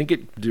contender. I think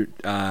it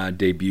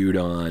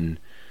debuted on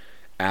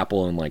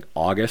Apple in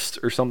August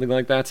or something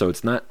like that, so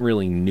it's not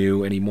really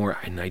new anymore.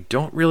 And I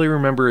don't really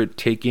remember it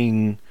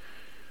taking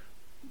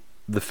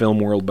the film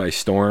world by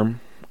storm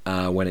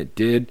when it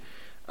did.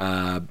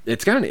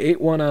 It's got an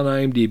 8.1 on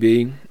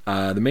IMDb.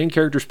 The main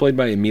character is played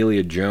by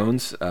Emilia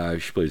Jones.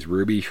 She plays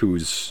Ruby,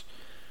 who's...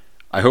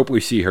 I hope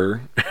we see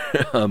her,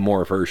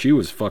 more of her. She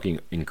was fucking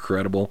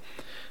incredible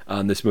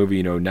on this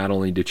movie. Not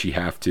only did she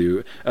have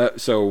to...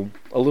 so,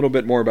 a little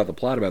bit more about the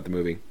plot about the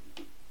movie.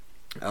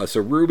 So,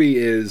 Ruby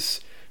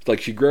is...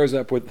 she grows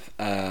up with...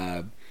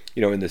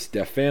 in this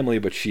deaf family,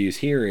 but she's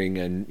hearing,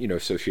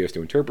 and so she has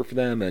to interpret for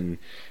them,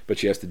 but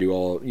she has to do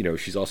all,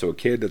 she's also a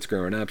kid that's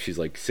growing up. She's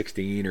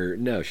 16, or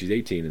no, she's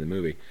 18 in the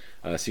movie,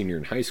 senior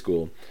in high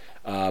school,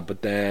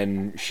 but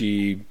then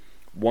she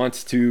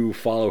wants to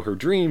follow her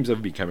dreams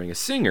of becoming a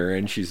singer,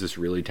 and she's this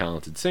really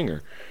talented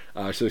singer.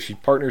 So she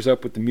partners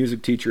up with the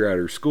music teacher at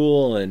her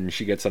school, and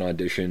she gets an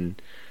audition,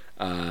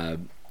 for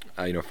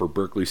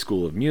Berklee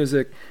School of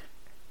Music,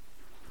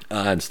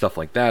 and stuff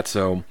like that.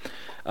 So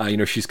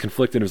she's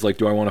conflicted. It's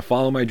do I want to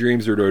follow my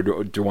dreams, or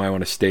do I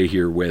want to stay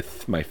here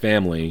with my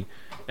family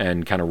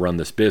and kind of run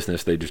this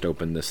business? They just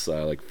opened this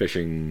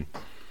fishing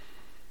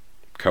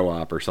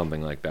co-op or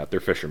something like that. They're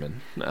fishermen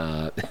in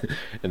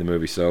the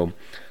movie. So,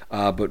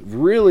 but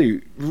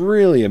really,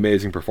 really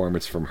amazing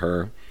performance from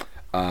her.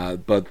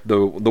 But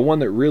the one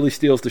that really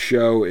steals the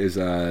show is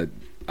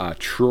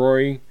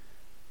Troy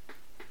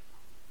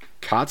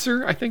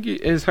Kotsur, I think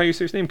is how you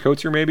say his name.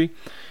 Kotsur, maybe.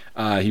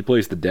 He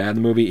plays the dad in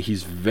the movie.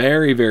 He's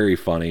very, very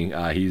funny.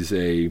 He's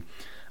a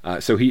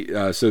so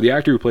the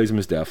actor who plays him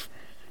is deaf,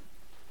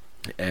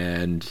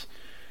 and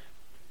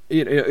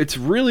it's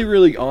really,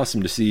 really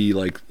awesome to see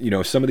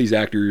some of these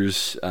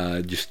actors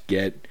just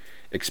get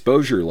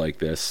exposure like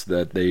this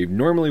that they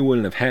normally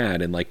wouldn't have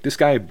had, and this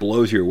guy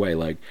blows you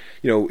away.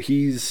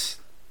 He's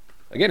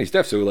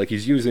deaf, so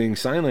he's using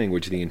sign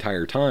language the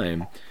entire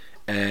time.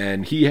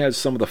 And he has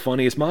some of the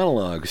funniest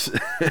monologues of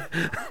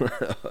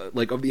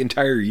the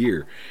entire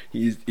year.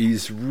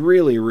 He's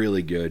really,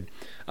 really good.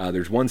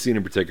 There's one scene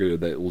in particular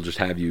that will just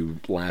have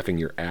you laughing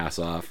your ass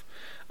off.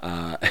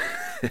 But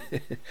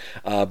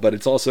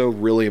it's also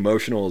really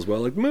emotional as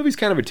well. The movie's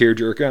kind of a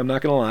tearjerker. I'm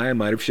not gonna lie. I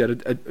might have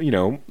shed a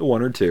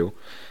one or two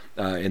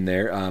in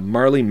there.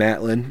 Marlee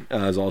Matlin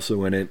is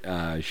also in it.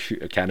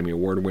 Academy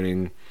Award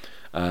winning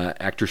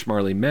actress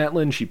Marlee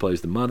Matlin. She plays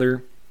the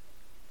mother,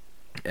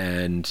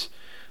 and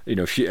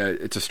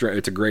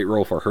it's a great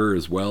role for her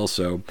as well.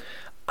 So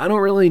I don't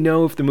really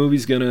know if the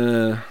movie's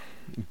gonna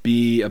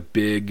be a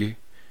big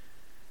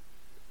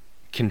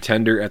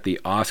contender at the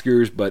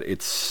Oscars, but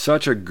it's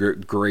such a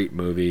great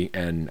movie,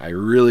 and I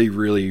really,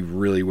 really,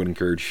 really would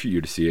encourage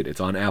you to see it. It's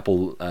on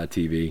Apple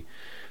TV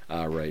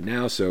right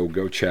now, so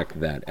go check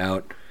that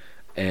out.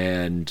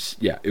 And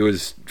yeah, it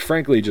was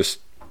frankly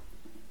just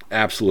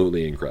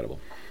absolutely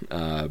incredible.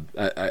 I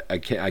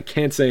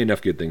can't say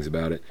enough good things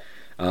about it.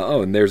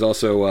 And there's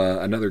also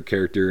another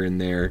character in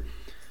there.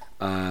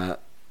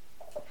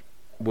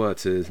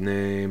 What's his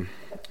name?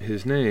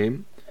 His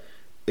name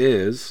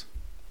is...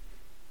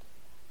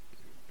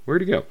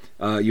 Where'd he go?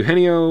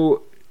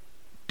 Eugenio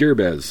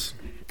Derbez.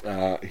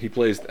 He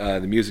plays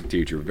the music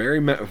teacher. Very,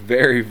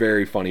 very,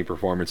 very funny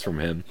performance from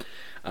him.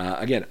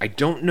 Again, I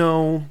don't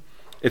know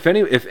if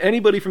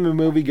anybody from the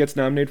movie gets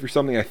nominated for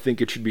something. I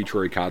think it should be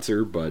Troy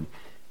Kotsur, but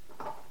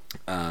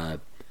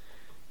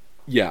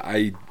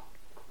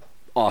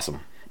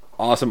awesome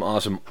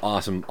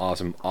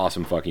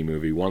fucking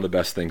movie. One of the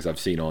best things I've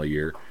seen all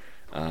year,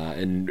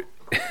 and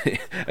I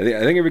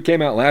think if it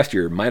came out last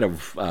year, it might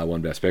have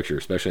won Best Picture,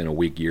 especially in a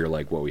weak year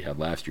like what we had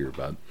last year.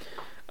 But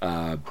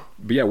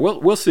yeah,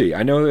 we'll see.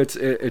 I know it's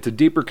a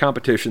deeper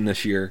competition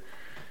this year,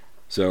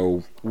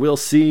 So we'll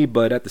see,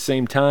 but at the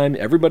same time,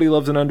 everybody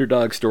loves an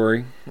underdog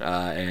story,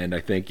 and I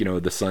think the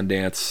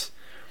Sundance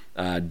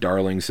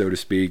darling, so to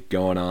speak,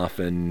 going off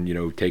and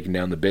taking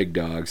down the big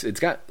dogs. It's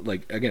got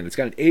it's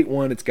got an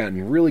 8.1. It's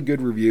gotten really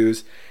good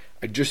reviews.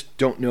 I just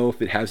don't know if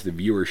it has the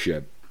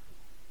viewership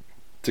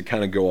to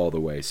kind of go all the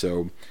way.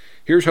 So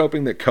here's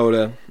hoping that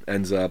Coda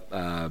ends up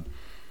going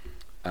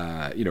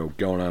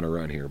on a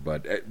run here.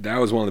 But that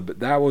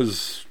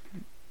was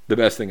the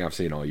best thing I've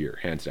seen all year,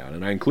 hands down,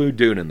 and I include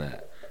Dune in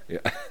that. Yeah,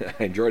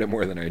 I enjoyed it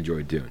more than I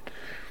enjoyed Dune.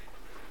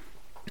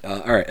 All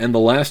right, and the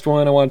last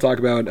one I want to talk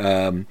about,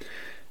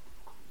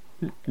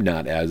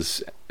 not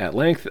as at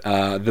length,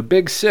 The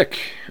Big Sick.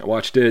 I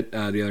watched it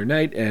the other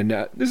night, and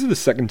this is the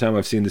second time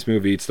I've seen this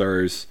movie. It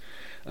stars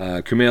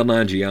Kumail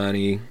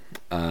Nanjiani,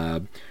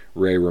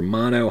 Ray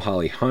Romano,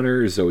 Holly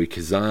Hunter, Zoe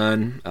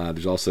Kazan.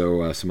 There's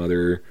also some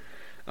other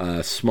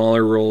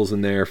smaller roles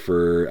in there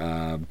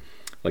for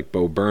like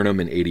Bo Burnham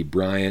and Aidy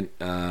Bryant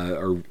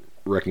are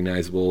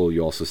recognizable.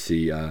 You also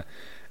see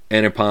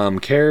Anupam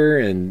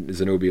Kher and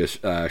Zenobia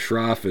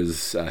Shroff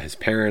as his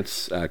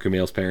parents,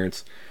 Kumail's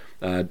parents.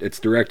 It's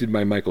directed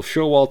by Michael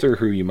Showalter,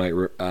 who you might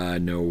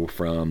know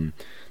from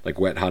like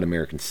Wet Hot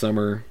American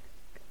Summer.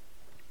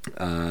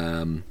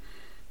 And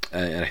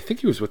I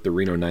think he was with the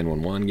Reno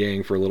 911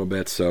 gang for a little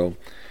bit. So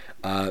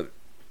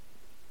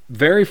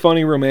very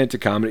funny romantic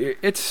comedy.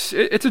 It's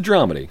a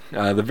dramedy.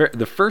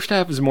 The first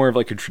half is more of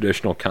like a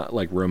traditional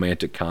like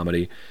romantic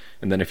comedy,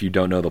 and then if you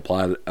don't know the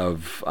plot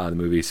of the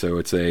movie, so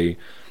it's a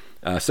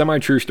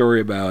semi-true story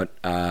about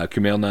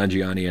Kumail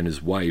Nanjiani and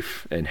his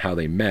wife and how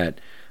they met.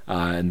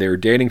 And they were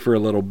dating for a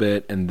little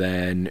bit, and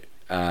then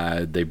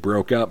they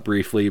broke up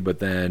briefly. But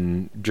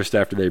then just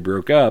after they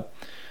broke up,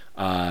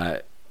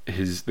 the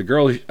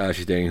girl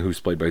she's dating, who's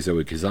played by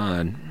Zoe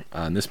Kazan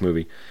in this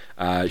movie,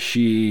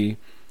 she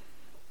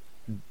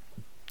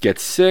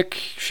gets sick.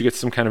 She gets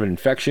some kind of an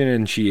infection,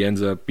 and she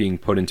ends up being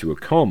put into a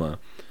coma.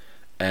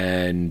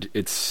 And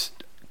it's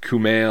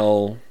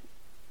Kumail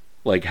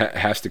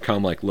has to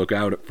come look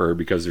out for her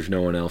because there's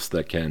no one else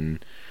that can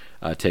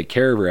take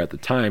care of her at the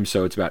time.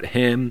 So it's about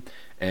him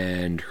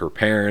and her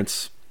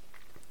parents.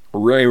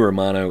 Ray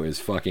Romano is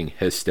fucking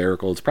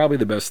hysterical. It's probably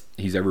the best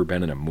he's ever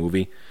been in a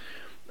movie,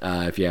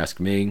 if you ask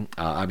me.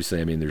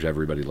 Obviously, I mean, there's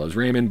Everybody Loves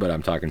Raymond, but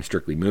I'm talking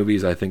strictly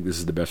movies. I think this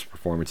is the best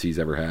performance he's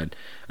ever had.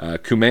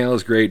 Kumail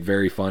is great,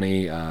 very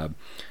funny,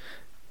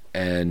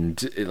 and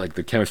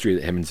the chemistry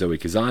that him and Zoe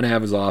Kazan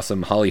have is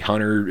awesome. Holly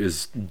Hunter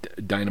is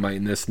dynamite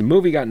in this. The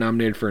movie got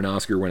nominated for an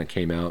Oscar when it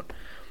came out,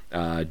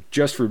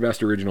 just for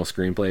Best Original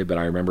Screenplay, but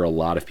I remember a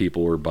lot of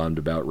people were bummed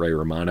about Ray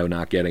Romano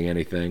not getting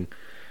anything.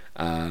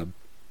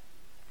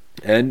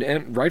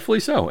 And rightfully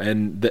so.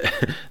 And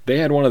they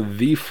had one of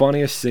the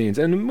funniest scenes.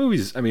 And the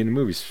movie's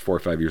 4 or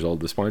 5 years old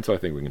at this point, so I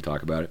think we can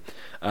talk about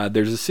it.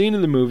 There's a scene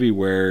in the movie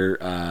where,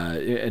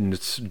 and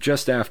it's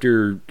just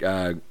after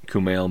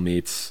Kumail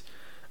meets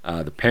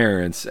the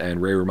parents,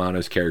 and Ray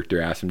Romano's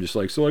character asks him just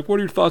so what are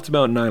your thoughts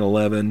about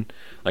 9/11?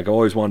 I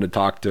always wanted to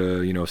talk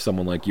to,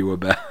 someone like you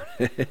about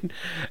it.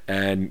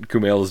 And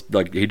Kumail's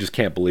he just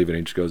can't believe it. And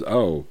he just goes,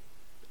 oh,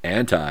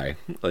 anti.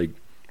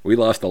 We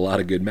lost a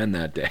lot of good men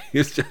that day.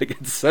 It's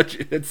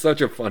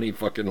such a funny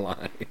fucking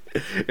line.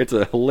 It's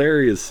a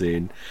hilarious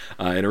scene,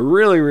 and a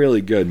really, really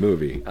good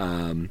movie.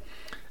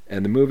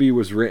 And the movie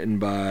was written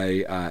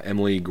by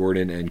Emily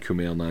Gordon and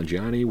Kumail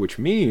Nanjiani, which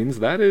means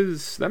that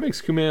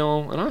makes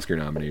Kumail an Oscar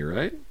nominee,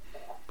 right?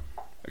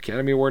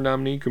 Academy Award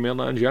nominee Kumail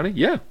Nanjiani?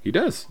 Yeah, he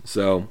does.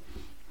 So,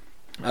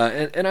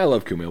 and I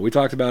love Kumail. We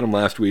talked about him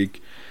last week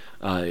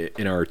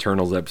in our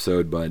Eternals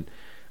episode, but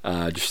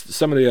just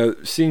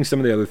seeing some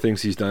of the other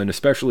things he's done,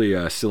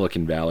 especially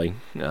Silicon Valley,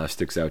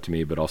 sticks out to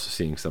me. But also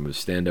seeing some of his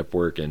stand-up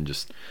work and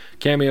just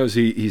cameos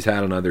he's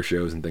had on other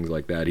shows and things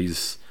like that.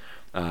 He's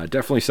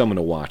definitely someone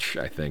to watch,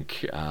 I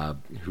think,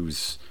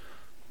 who's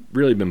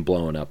really been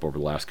blowing up over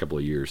the last couple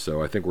of years.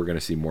 So I think we're going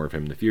to see more of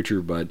him in the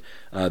future. But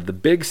The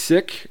Big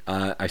Sick,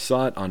 I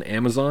saw it on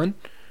Amazon.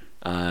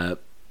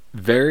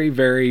 Very,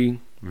 very,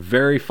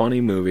 very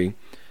funny movie.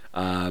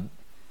 I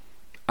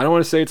don't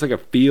want to say it's a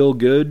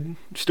feel-good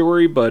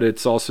story, but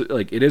it's also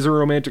it is a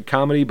romantic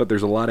comedy, but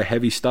there's a lot of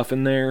heavy stuff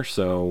in there,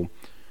 so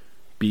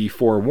be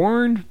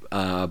forewarned.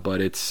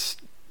 But it's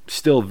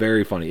still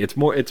very funny. It's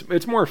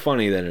more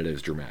funny than it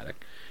is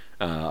dramatic.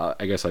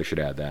 I guess I should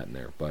add that in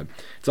there. But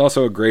it's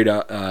also a great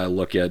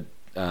look at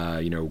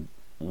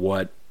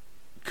what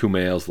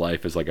Kumail's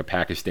life as a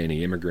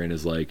Pakistani immigrant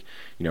is like.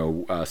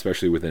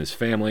 Especially within his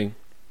family.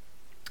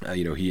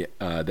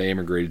 They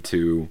immigrated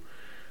to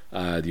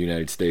the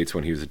United States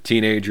when he was a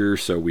teenager,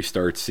 so we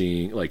start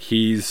seeing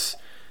he's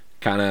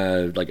kind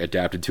of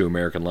adapted to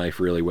American life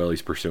really well.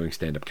 He's pursuing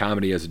stand-up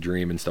comedy as a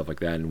dream and stuff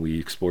like that, and we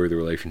explore the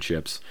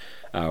relationships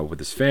with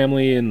his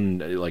family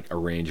and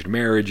arranged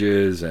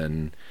marriages,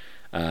 and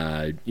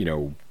it's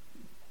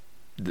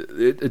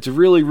a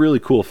really, really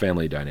cool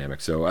family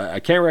dynamic. So I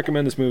can't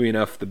recommend this movie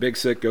enough. The Big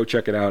Sick, go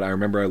check it out. I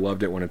remember I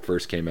loved it when it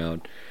first came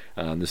out.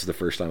 This is the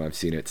first time I've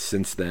seen it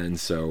since then,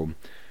 so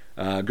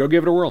go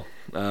give it a whirl.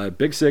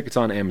 Big Sick, it's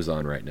on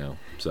Amazon right now.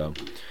 So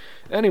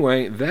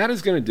Anyway, that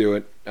is going to do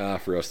it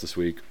for us this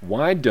week.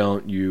 Why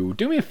don't you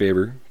do me a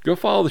favor? Go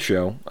follow the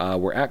show.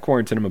 We're at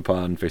Quarantinema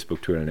Pod on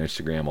Facebook, Twitter, and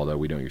Instagram, although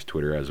we don't use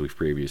Twitter as we've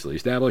previously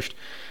established.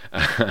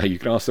 You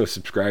can also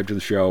subscribe to the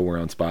show. We're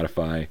on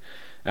Spotify,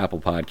 Apple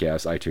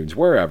Podcasts, iTunes,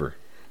 wherever.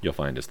 You'll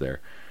find us there.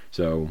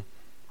 So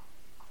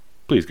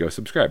please go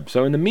subscribe.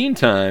 So in the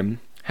meantime,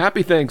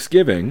 happy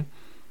Thanksgiving,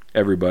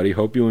 everybody.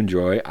 Hope you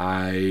enjoy.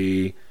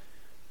 I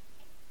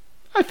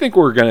think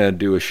we're going to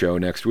do a show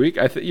next week.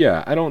 I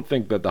don't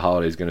think that the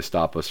holiday is going to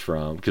stop us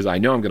from, because I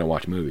know I'm going to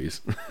watch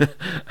movies.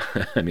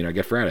 I mean, I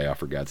get Friday off,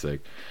 for God's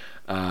sake.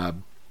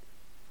 Happy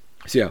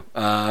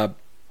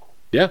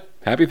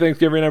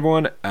Thanksgiving,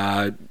 everyone.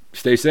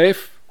 Stay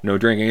safe. No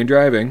drinking and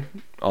driving.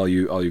 All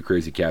you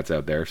crazy cats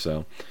out there.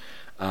 So,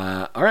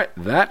 all right,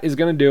 that is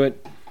going to do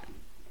it.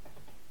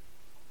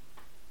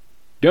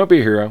 Don't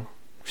be a hero.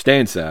 Stay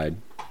inside.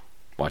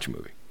 Watch a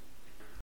movie.